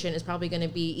generation is probably going to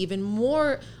be even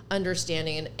more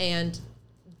understanding and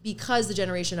because the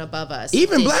generation above us,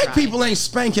 Even did black try. people ain't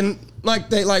spanking like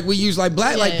we use like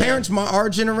black like Yeah. parents. Our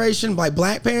generation, like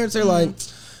black parents, they're like,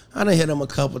 I done hit them a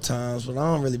couple times, but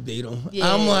I don't really beat them.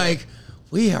 Yeah. I'm like,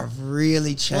 We have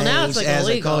really changed now it's, like, as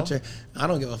illegal. a culture. I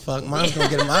don't give a fuck. Mine's gonna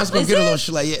get a little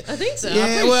schlep. Yeah. I think so. I'm Yeah,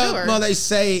 pretty well, sure. well, they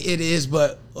say it is,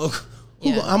 but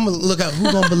Yeah. I'm gonna look at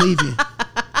who gonna believe you.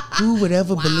 Who would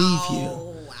ever believe you?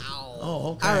 Wow. Oh,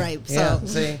 okay. All right, Yeah, so-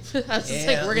 see, I was just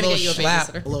like, we're gonna little get you a slap,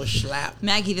 babysitter. a little slap.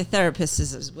 Maggie, the therapist,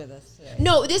 is with us today.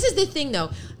 No, this is the thing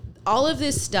though. All of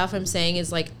this stuff I'm saying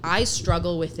is like I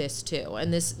struggle with this too,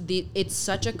 and it's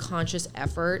such a conscious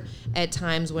effort at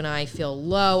times when I feel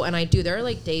low, and I do. There are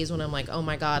like days when I'm like, oh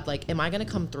my god, like am I gonna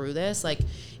come through this? Like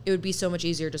it would be so much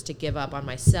easier just to give up on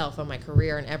myself, on my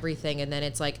career, and everything. And then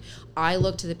it's like I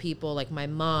look to the people like my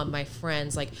mom, my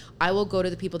friends. Like I will go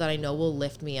to the people that I know will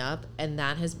lift me up, and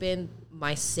that has been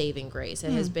my saving grace.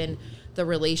 It has been the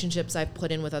relationships I've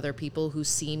put in with other people who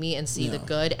see me and see the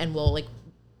good and will like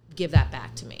give that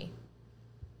back to me.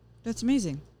 That's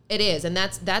amazing. It is, and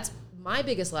that's my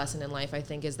biggest lesson in life, I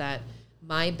think, is that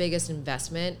my biggest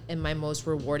investment and my most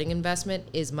rewarding investment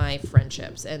is my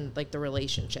friendships and like the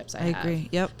relationships I have. agree.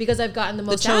 Yep. Because I've gotten the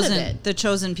The most out of chosen, it. the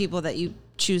chosen people that you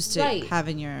choose to Right. have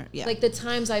in your Like the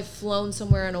times I've flown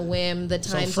somewhere on a whim, the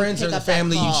So times friends you are pick the up that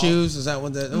family you call. choose. Is that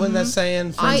what wasn't that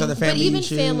saying? Friends are the family but even you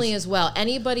choose. family as well.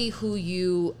 Anybody who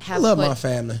you have I love put, my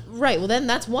family. Right. Well, then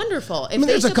that's wonderful. If I mean,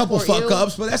 they there's a couple support fuck you-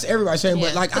 ups, but that's everybody saying. Yeah.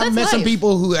 But like, But I've that's met some life.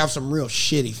 people who have some real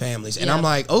shitty families, and Yeah. I'm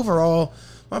like, overall,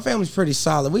 my family's pretty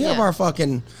solid. We have Yeah. our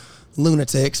fucking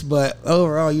lunatics, but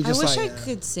overall, you I just wish like, I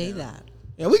could say that.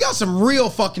 yeah, we got some real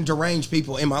fucking deranged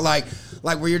people in my like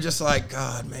where you're just like,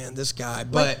 God, man, this guy.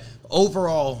 But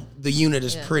overall, the unit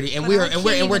is Yeah. pretty, and But we're I and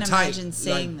we're can't and we're even tight. imagine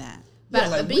saying Like, that. yeah, But-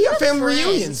 like, but we have you're family friends.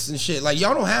 reunions and shit. Like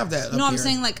y'all don't have that. No, up I'm here.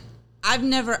 saying like I've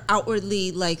never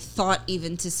outwardly like thought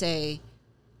even to say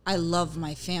I love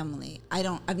my family.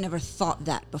 I've never thought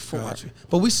that before. Gotcha.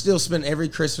 But we still spend every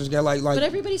Christmas together. Like But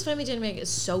everybody's family dynamic is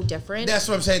so different. that's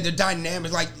what I'm saying. The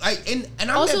dynamics, like and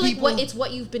I also met like people. it's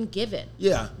what you've been given.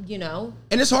 Yeah. You know?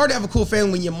 And it's hard to have a cool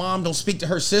family when your mom don't speak to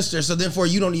her sister, so therefore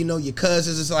you don't even know your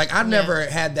cousins. It's like I've never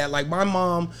had that. Like my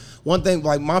mom, one thing,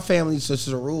 like my family, it's just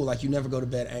a rule. Like you never go to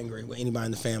bed angry with anybody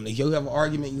in the family. If you have an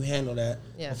argument, you handle that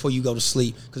before you go to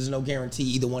sleep, because there's no guarantee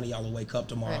either one of y'all will wake up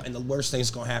tomorrow. Right. And the worst thing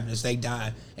that's gonna happen is they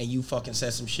die and you fucking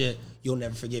said some shit. You'll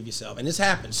never forgive yourself, and this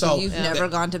happens. So You've never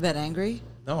gone to bed angry?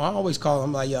 no, I always call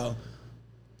them like, yo,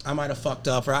 I might have fucked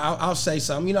up, or I'll say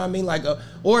something, you know what I mean? Like,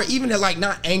 or even like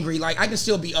not angry, like I can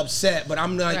still be upset, but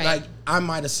I'm not Right. like, I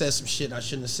might have said some shit I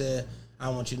shouldn't have said. I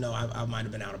want you to know I might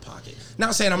have been out of pocket.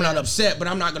 Not saying I'm not upset, but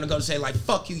I'm not going to go to say like,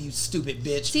 fuck you, you stupid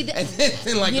bitch. See, and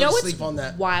then like you go know to what's sleep on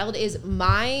that. wild is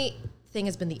my thing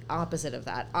has been the opposite of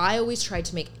that. I always try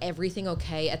to make everything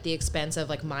okay at the expense of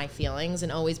like my feelings,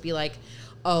 and always be like,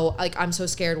 oh, like I'm so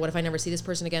scared. What if I never see this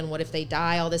person again? What if they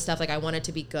die? All this stuff. Like I want it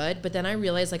to be good. But then I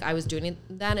realized like I was doing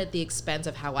that at the expense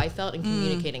of how I felt and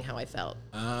communicating how I felt.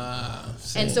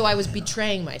 And so I was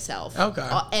betraying myself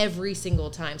every single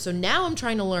time. So now I'm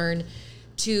trying to learn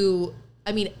to,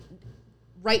 I mean,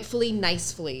 rightfully,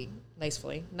 nicely. I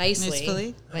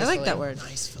like that word.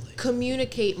 Nicely.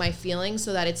 Communicate my feelings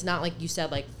so that it's not like you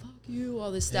said, like, fuck you,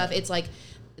 all this stuff. It's like,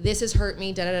 this has hurt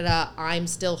me, da-da-da-da. I'm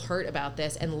still hurt about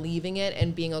this, and leaving it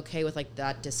and being okay with, like,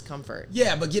 that discomfort.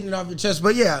 Yeah, but getting it off your chest.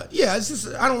 But yeah, it's just,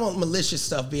 I don't want malicious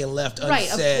stuff being left Right,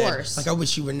 of unsaid. course. Like, I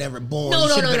wish you were never born. No,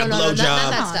 You should have been a not blowjob.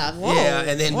 that stuff. Yeah,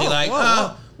 and then be like,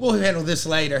 we'll handle this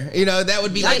later. You know, that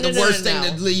would be like No, the worst no.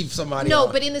 thing to leave somebody No,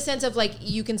 on. but in the sense of, like,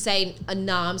 you can say,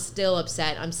 no, I'm still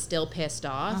upset. I'm still pissed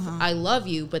off. I love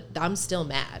you, but I'm still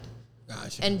mad.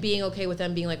 Gotcha. And being okay with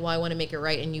them being like, well, I want to make it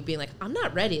right. And you being like, I'm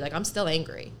not ready. Like, I'm still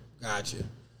angry. Gotcha.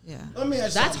 Yeah. Let me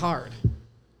ask you That's something. hard.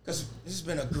 Because this has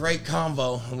been a great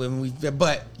convo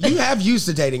but you have used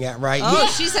the dating app, right? Oh, Yeah.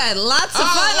 she's had lots of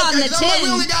fun on the so we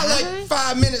only tin. got like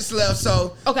 5 minutes left,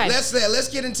 so Okay. let's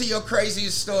get into your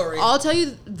craziest story. I'll tell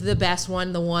you the best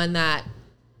one, the one that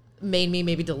made me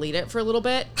maybe delete it for a little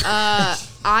bit. I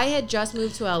had just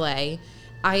moved to LA.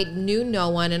 I knew no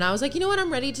one, and I was like, you know what?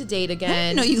 I'm ready to date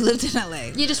again. No, you lived in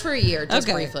LA. Yeah, just for a year, just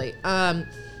Okay. briefly.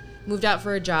 Moved out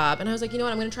for a job, and I was like, you know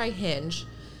what? I'm going to try Hinge.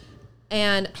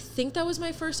 And I think that was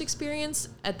my first experience.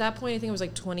 At that point, I think I was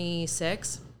like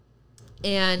 26.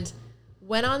 And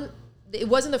went on, it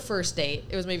wasn't the first date.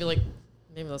 It was maybe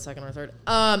the second or third.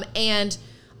 And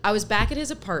I was back at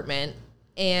his apartment,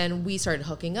 and we started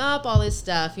hooking up, all this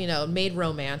stuff, you know, made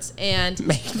romance. And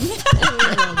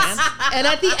And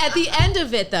at the end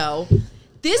of it, though,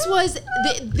 this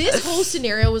whole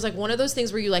scenario was like one of those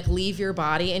things where you like leave your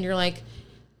body and you're like,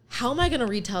 how am I going to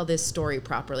retell this story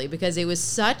properly? Because it was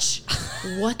such,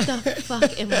 what the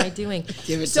fuck am I doing?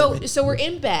 Give it to me. So we're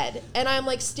in bed, and I'm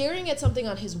like staring at something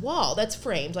on his wall that's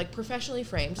framed, like professionally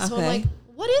framed. So I'm Okay. like,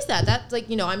 what is that? That's like,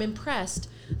 you know, I'm impressed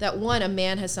that one, a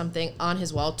man has something on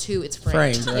his wall, two, it's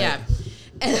framed. Framed, right. Yeah.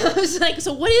 And I was like,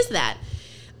 so what is that?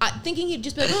 Thinking he'd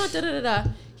just be like, oh,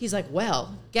 da-da-da-da. He's like,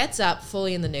 well, gets up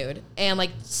fully in the nude and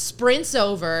like sprints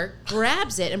over,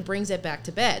 grabs it and brings it back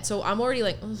to bed. So I'm already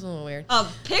like, oh, this is a little weird. A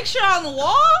picture on the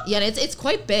wall? Yeah, and it's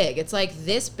quite big. It's like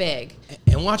this big.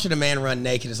 And watching a man run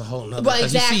naked is a whole nother. Well,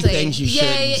 exactly. You see things you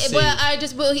shouldn't see.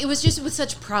 Well, it was just with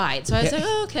such pride. So I was like,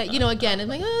 oh, okay. You know, again, I'm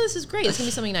like, oh, this is great. It's going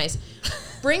to be something nice.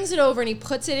 Brings it over and he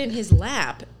puts it in his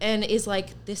lap and is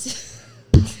like, this is...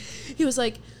 He was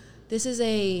like, this is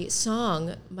a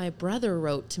song my brother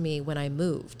wrote to me when I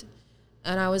moved.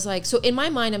 And I was like, so in my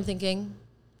mind, I'm thinking,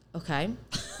 okay,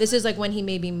 this is like when he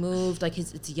maybe moved, like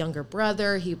it's a younger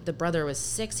brother. The brother was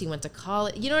 6. He went to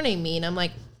college. You know what I mean? I'm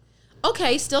like,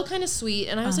 okay, still kind of sweet.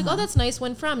 And I was like, oh, that's nice.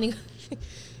 When from? And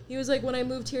he was like, when I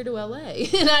moved here to LA.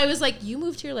 And I was like, you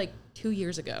moved here like 2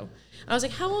 years ago. I was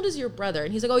like, how old is your brother?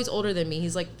 And he's like, oh, he's older than me.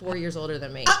 He's like 4 years older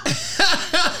than me.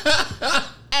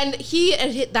 And he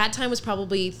at that time was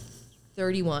probably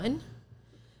 31.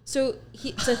 So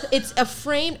it's a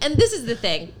frame, and this is the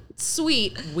thing.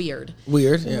 Sweet, weird.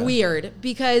 Yeah. Weird,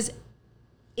 because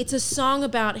it's a song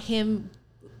about him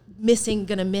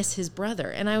gonna miss his brother.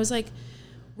 And I was like,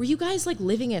 were you guys like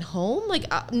living at home? Like,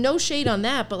 no shade on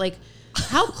that, but like,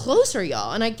 how close are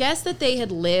y'all? And I guess that they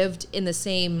had lived in the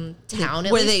same town.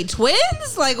 Were they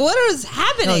twins? Like, what is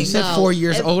happening? No, you said 4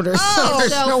 years older. Oh,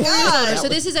 there's no way. 4 years older. So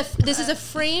this is a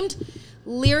framed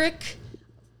lyric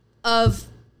of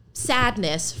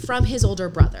sadness from his older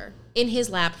brother in his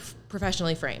lap,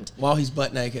 professionally framed. While he's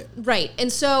butt naked. Right.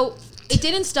 And so it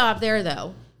didn't stop there,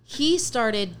 though. He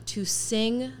started to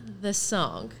sing the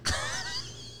song.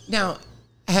 Now,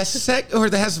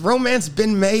 has romance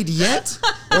been made yet?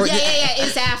 Or yeah.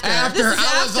 It's after.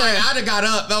 I'd have got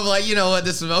up. I'm like, you know what?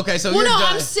 This is okay. So well, you're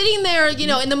done. I'm sitting there, you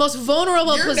know, in the most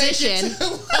vulnerable position,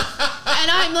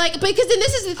 and I'm like, because then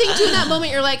this is the thing too. In that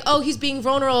moment, you're like, oh, he's being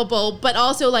vulnerable, but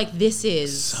also like, this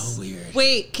is so weird.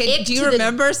 Wait, do you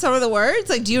remember some of the words?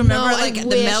 Like, do you remember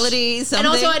the melody? Something? And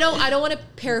also, I don't want to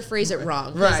paraphrase it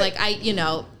wrong. Right. Like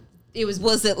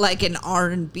was it like an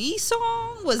R&B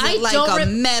song? Was it like a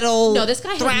metal? No, this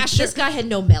guy had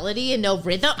no melody and no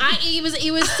rhythm. He was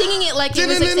singing it like it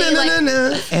was like saying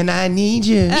like, and I need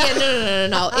you. Yeah,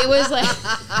 no. It was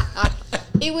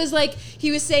like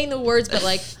he was saying the words, but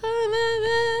like you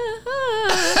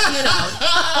know,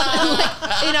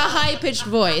 like in a high pitched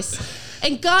voice.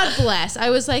 And God bless. I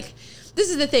was like, this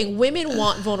is the thing. Women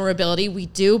want vulnerability. We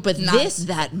do, but not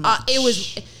that much.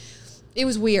 It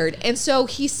was weird. And so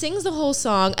he sings the whole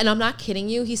song, and I'm not kidding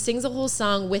you. He sings the whole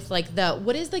song with like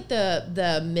what is like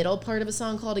the middle part of a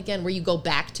song called again, where you go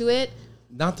back to it?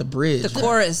 Not the bridge. The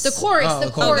chorus. The chorus. Oh,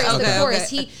 the chorus. okay, The chorus.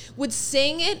 okay. He would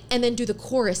sing it and then do the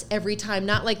chorus every time.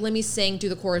 Not like, let me do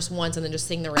the chorus once and then just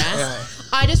sing the rest. Right.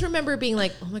 I just remember being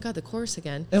like, oh my God, the chorus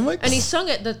again. And he sung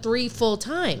it the 3 full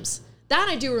times. That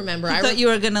I do remember. I thought you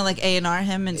were gonna like A&R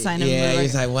him and sign him. Yeah,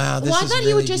 he's like, wow, this is I thought really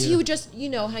he would just, you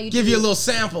know how you give you a little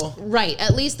sample. Right,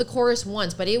 at least the chorus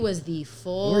once, but it was the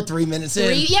full. We're 3 minutes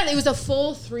in. Yeah, it was a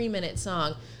full 3-minute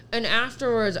song, and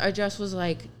afterwards I just was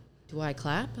like, do I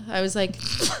clap? I was like,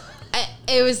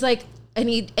 it was like, and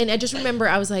I just remember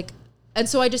I was like, and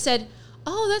so I just said,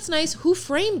 oh, that's nice. Who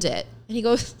framed it? And he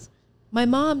goes, my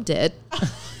mom did.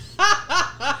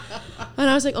 And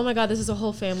I was like, oh my God, this is a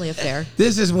whole family affair.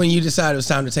 This is when you decided it was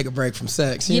time to take a break from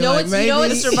sex. You know what?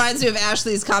 This reminds me of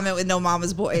Ashley's comment with No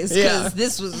Mama's Boys. Because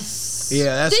this was...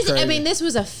 Yeah, that's crazy. I mean, this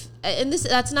was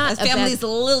that's not a family's a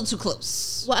little too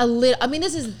close. Well, I mean,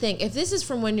 this is the thing. If this is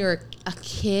from when you're a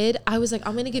kid, I was like,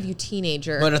 I'm going to give you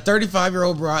teenager. But a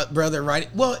 35-year-old brother writing...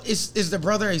 Well, is the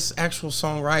brother an actual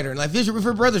songwriter? Like, if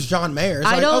her brother's John Mayer,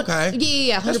 it's okay.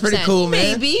 Yeah, 100%. That's pretty cool,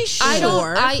 man. Maybe,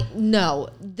 sure. No.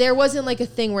 There wasn't like a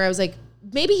thing where I was like,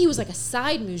 maybe he was like a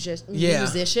side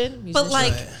musician. But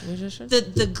like musician?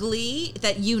 the glee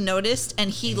that you noticed, and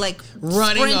he like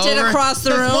running sprinted across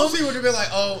the room. Most people would be like,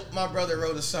 "Oh, my brother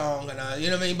wrote a song," and you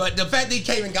know what I mean. But the fact that he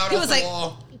came and got off the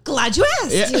wall. Glad you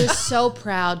asked. Yeah. He was so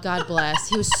proud. God bless.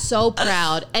 He was so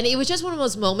proud, and it was just one of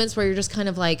those moments where you're just kind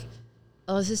of like,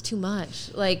 oh, this is too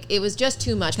much. Like, it was just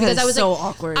too much because I was so like,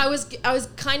 awkward. I was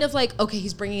kind of like, okay,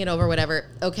 he's bringing it over, whatever.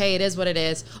 Okay, it is what it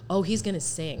is. Oh, he's gonna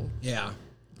sing. Yeah.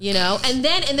 You know, and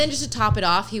then just to top it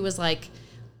off, he was like,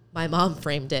 my mom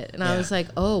framed it, and I was like,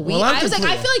 oh, I was like,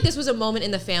 I feel like this was a moment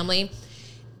in the family.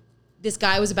 This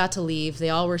guy was about to leave. They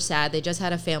all were sad. They just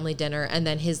had a family dinner, and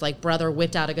then his like brother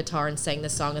whipped out a guitar and sang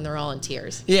this song, and they're all in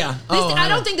tears. Yeah. I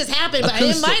don't think this happened, but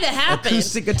it might have happened.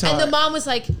 Acoustic guitar. And the mom was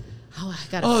like, oh,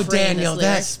 I gotta frame Daniel, this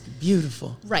lyric. that's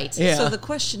beautiful. Right. Yeah. So the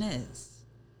question is,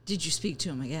 Did you speak to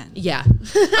him again? Yeah.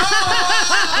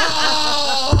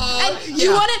 Oh, And yeah.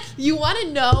 you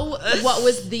wanna know what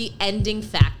was the ending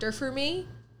factor for me?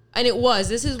 And it was.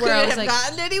 This is where I was like,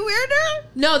 gotten any weirder?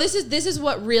 no, this is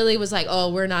what really was like,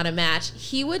 oh, we're not a match.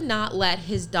 He would not let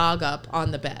his dog up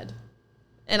on the bed.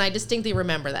 And I distinctly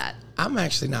remember that. I'm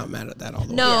actually not mad at that all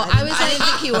the No, way. I was I like, didn't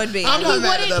think he would be. I'm not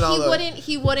mad at that all the way.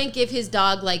 he wouldn't give his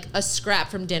dog like a scrap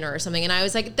from dinner or something. And I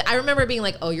was like, I remember being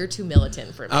like, oh, you're too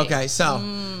militant for me. Okay, so,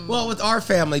 well, with our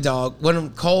family dog,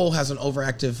 when Cole has an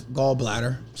overactive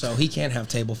gallbladder, so he can't have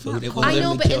table food. It will I know,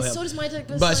 literally but kill and him. so does my dog.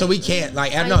 But so we can't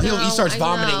like I no he know, starts I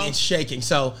vomiting know. and shaking.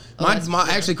 So that's my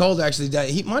weird. actually Cole actually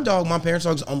died. My parents'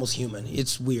 dog's almost human.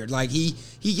 It's weird. Like he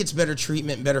gets better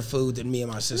treatment, better food than me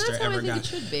and my sister how I ever think got. it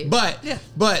should be.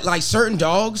 But like certain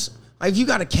dogs, like if you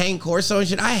got a cane corso and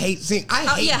shit, I hate seeing. I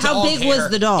hate yeah, how dog big was hair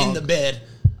the dog? in the bed?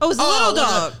 Oh, it's a little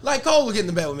dog. Like Cole would get in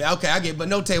the bed with me. Okay, I get, but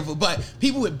no table food. But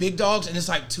people with big dogs and it's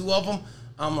like two of them.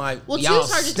 I'm like, Well, y'all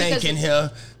two's hard just stink because- in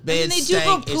here. Bed they do go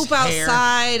stank, it's poop hair.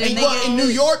 outside, and they well, get- in New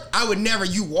York, I would never.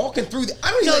 You walking through the.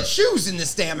 I don't even have shoes in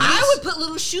this damn house. I would put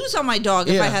little shoes on my dog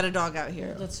if Yeah. I had a dog out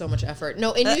here. That's so much effort.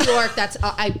 No, in New York, that's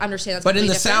I understand. That's But in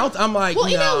the completely South, different. I'm like, well,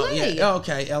 in no, LA. yeah,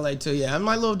 okay, LA too, yeah. And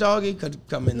my little doggy could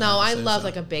come in. No, there, I so- love so.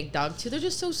 like a big dog too. They're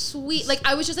just so sweet. Like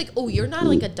I was just like, oh, you're not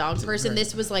like a dog person.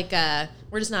 This was like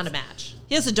we're just not a match.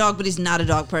 He has a dog, but he's not a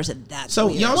dog person. That's So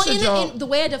weird. y'all Well, said y'all. in the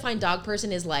way I define dog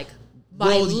person is like my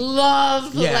Well,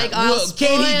 love. Yeah, Like I'll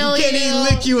can spoil he you.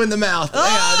 lick you in the mouth? Oh,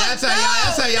 yeah, that's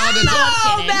how y'all did no,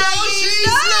 I'm kidding. No, she's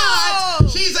not.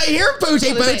 She's a here,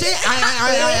 Poochie, Poochie.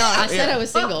 I said I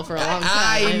was single for a long time.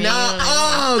 I mean, know.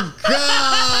 Oh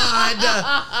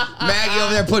God, Maggie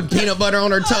over there putting peanut butter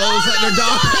on her toes, letting her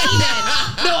dog.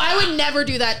 No, I would never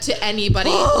do that to anybody,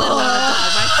 let alone a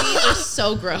dog. My feet are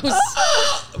so gross.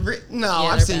 No, Yeah,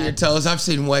 I've they're seen bad. your toes. I've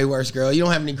seen way worse, girl. You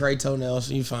don't have any gray toenails.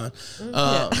 You fine.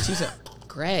 She said,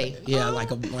 Gray. yeah,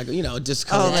 like a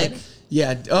discolored. Oh, like-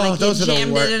 yeah. Oh, like those you are the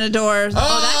jammed worst. it in a door. Oh,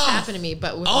 that's happened to me,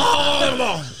 but with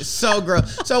Oh, it's so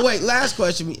gross. So wait, last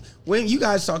question. When you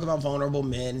guys talk about vulnerable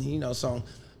men, so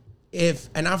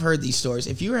and I've heard these stories.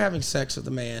 If you were having sex with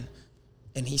a man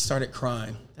and he started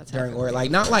crying during, or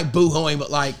like not like boo-hooing, but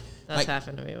like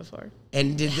happened to me before.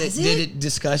 and did it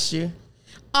disgust you?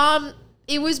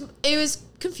 It was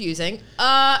confusing.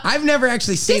 I've never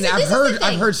actually seen This it. is the I've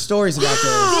thing. heard stories about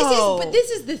this. But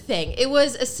this is the thing. It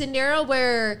was a scenario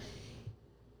where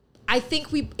I think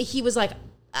he was like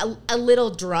a little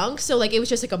drunk, so like it was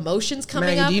just like emotions coming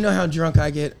Maggie, up. do you know how drunk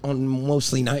I get on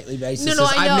mostly nightly basis? No,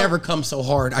 I know. I've never come so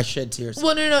hard. I shed tears.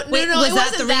 Well, no. Wait, no. was it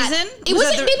that wasn't the that. reason? It Was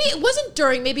wasn't. that the- Maybe it wasn't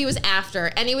during. Maybe it was after,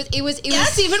 and it was.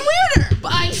 That's even weirder.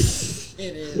 But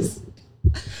It is.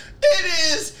 It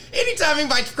is. Anytime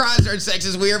anybody cries during sex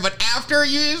is weird, but after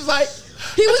you is like.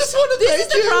 He I was. just want to This is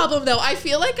thank the you. problem, though. I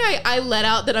feel like I let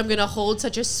out that I'm gonna hold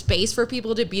such a space for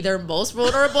people to be their most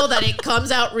vulnerable that it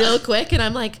comes out real quick, and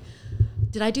I'm like,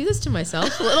 did I do this to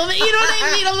myself a little bit? You know what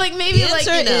I mean? I'm like, maybe The like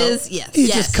answer you know. is yes. He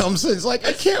Yes. just comes in. It's like,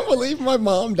 I can't believe my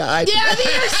mom died. Yeah, I mean,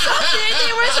 or something.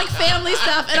 There was like family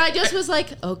stuff, and I just was like,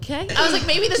 okay. I was like,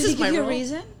 maybe this Did is he my give you a role.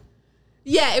 reason?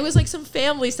 Yeah, it was like some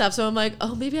family stuff. So I'm like,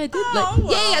 oh, maybe I did. Oh, Like,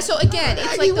 well. yeah. So again,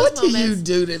 it's Maggie, like what those do you moments.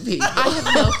 do to people? I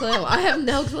have no clue.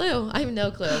 I have no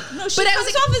clue. No, she but I comes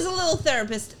was like, off as a little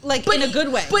therapist, like in a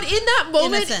good way. But in that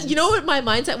moment, sense. you know what my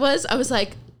mindset was? I was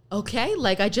like, okay,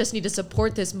 like I just need to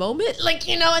support this moment, like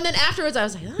and then afterwards I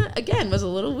was like, again, was a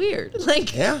little weird,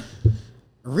 like. Yeah.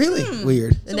 Really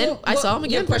weird. And then I saw him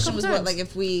again. Your for a question couple was times. what? Like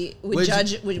if we would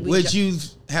judge? Would you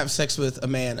have sex with a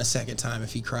man a second time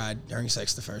if he cried during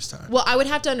sex the first time? Well, I would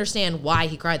have to understand why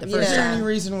he cried the first Is there time. any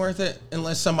reason worth it?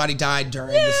 Unless somebody died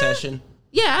during the session.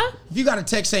 Yeah. If you got a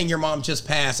text saying your mom just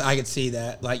passed, I could see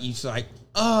that. Like you just like,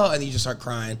 oh, and then you just start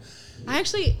crying. I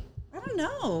don't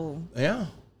know. Yeah.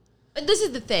 this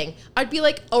is the thing. I'd be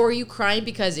like, oh, are you crying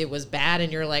because it was bad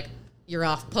and you're like, you're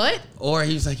off put? Or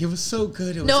he's like, it was so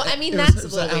good. It was, No, I mean, it that's was, it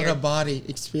was a little an weird. out of body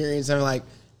experience. I'm like,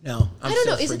 no, I'm I don't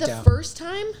know. still Is it freaked the out. first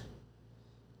time?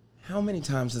 How many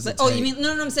times does it Oh, take? you mean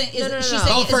no? I'm saying is No. she's No. saying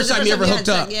Oh, is it first the time you ever had hooked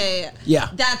sex? up. Yeah. Yeah.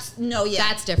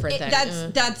 That's different thing.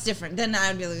 That's different. Then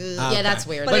I'd be like, ugh. Yeah, that's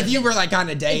weird. But if you were like on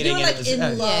a date If you were and like it was, in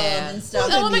love Yeah. and stuff.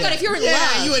 Oh my God, if you're in yeah,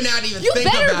 love. you would not even You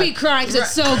think better about be crying because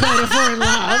it's so good if we're in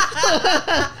love.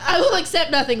 I will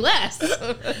accept nothing less.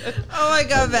 Oh my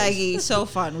God, Maggie, so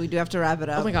fun. We do have to wrap it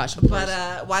up. Oh my gosh, of But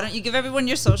course. why don't you give everyone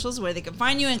your socials where they can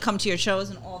find you and come to your shows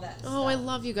and all that? Oh, I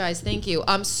love you guys. Thank you.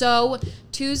 So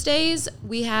Tuesdays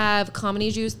we have Comedy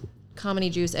Juice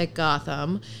at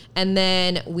Gotham, and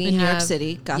then we in have New York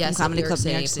City, Gotham Yes, in Comedy New York Club,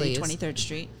 New City, York City, please. 23rd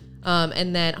Street.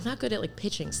 And then I'm not good at like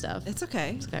pitching stuff. It's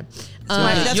okay. It's okay.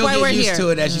 That's You'll why get we're used here. to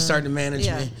it as you start to manage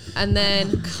Yeah. me. And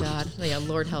then, God, yeah,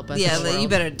 Lord help us. Yeah, in the you world.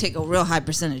 better take a real high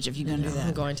percentage if you're gonna do I'm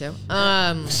that. going to.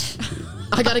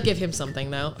 I gotta give him something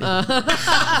though.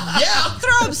 Yeah.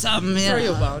 Throw him something. Throw you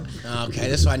a Yeah. bone. Okay,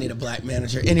 that's why I need a black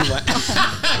manager. Anyway,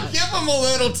 give him a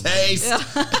little taste.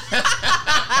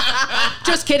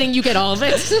 Just kidding. You get all of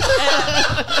it.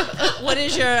 What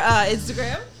is your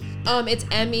Instagram? It's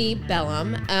Emmy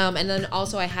Bellum. And then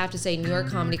also I have to say New York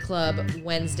Comedy Club,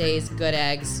 Wednesdays, Good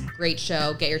Eggs, great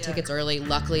show. Get your tickets early.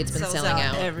 Luckily, it's been Sells selling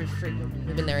out. every freaking.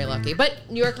 We've been very lucky. But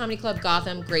New York Comedy Club,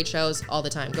 Gotham, great shows all the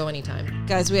time. Go anytime.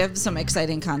 Guys, we have some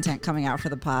exciting content coming out for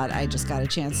the pod. I just got a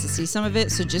chance to see some of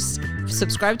it. So just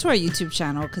subscribe to our YouTube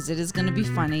channel because it is going to be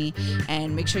funny.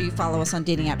 And make sure you follow us on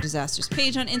Dating App Disasters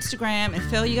page on Instagram. And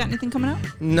Phil, you got anything coming up?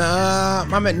 Nah,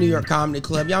 I'm at New York Comedy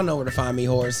Club. Y'all know where to find me,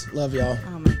 whores. Love y'all.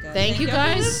 Oh my God. Thank you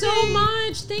guys so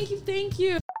much. Thank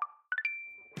you.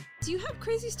 Do you have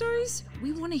crazy stories?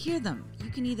 We want to hear them. You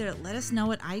can either let us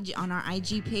know at IG on our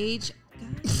IG page.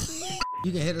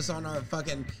 You can hit us on our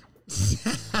fucking...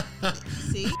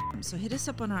 See? So hit us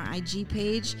up on our IG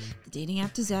page, The Dating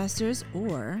App Disasters,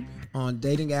 or... on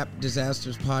Dating App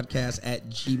Disasters Podcast at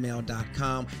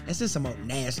gmail.com. That's just some old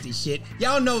nasty shit.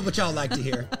 Y'all know what y'all like to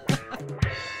hear.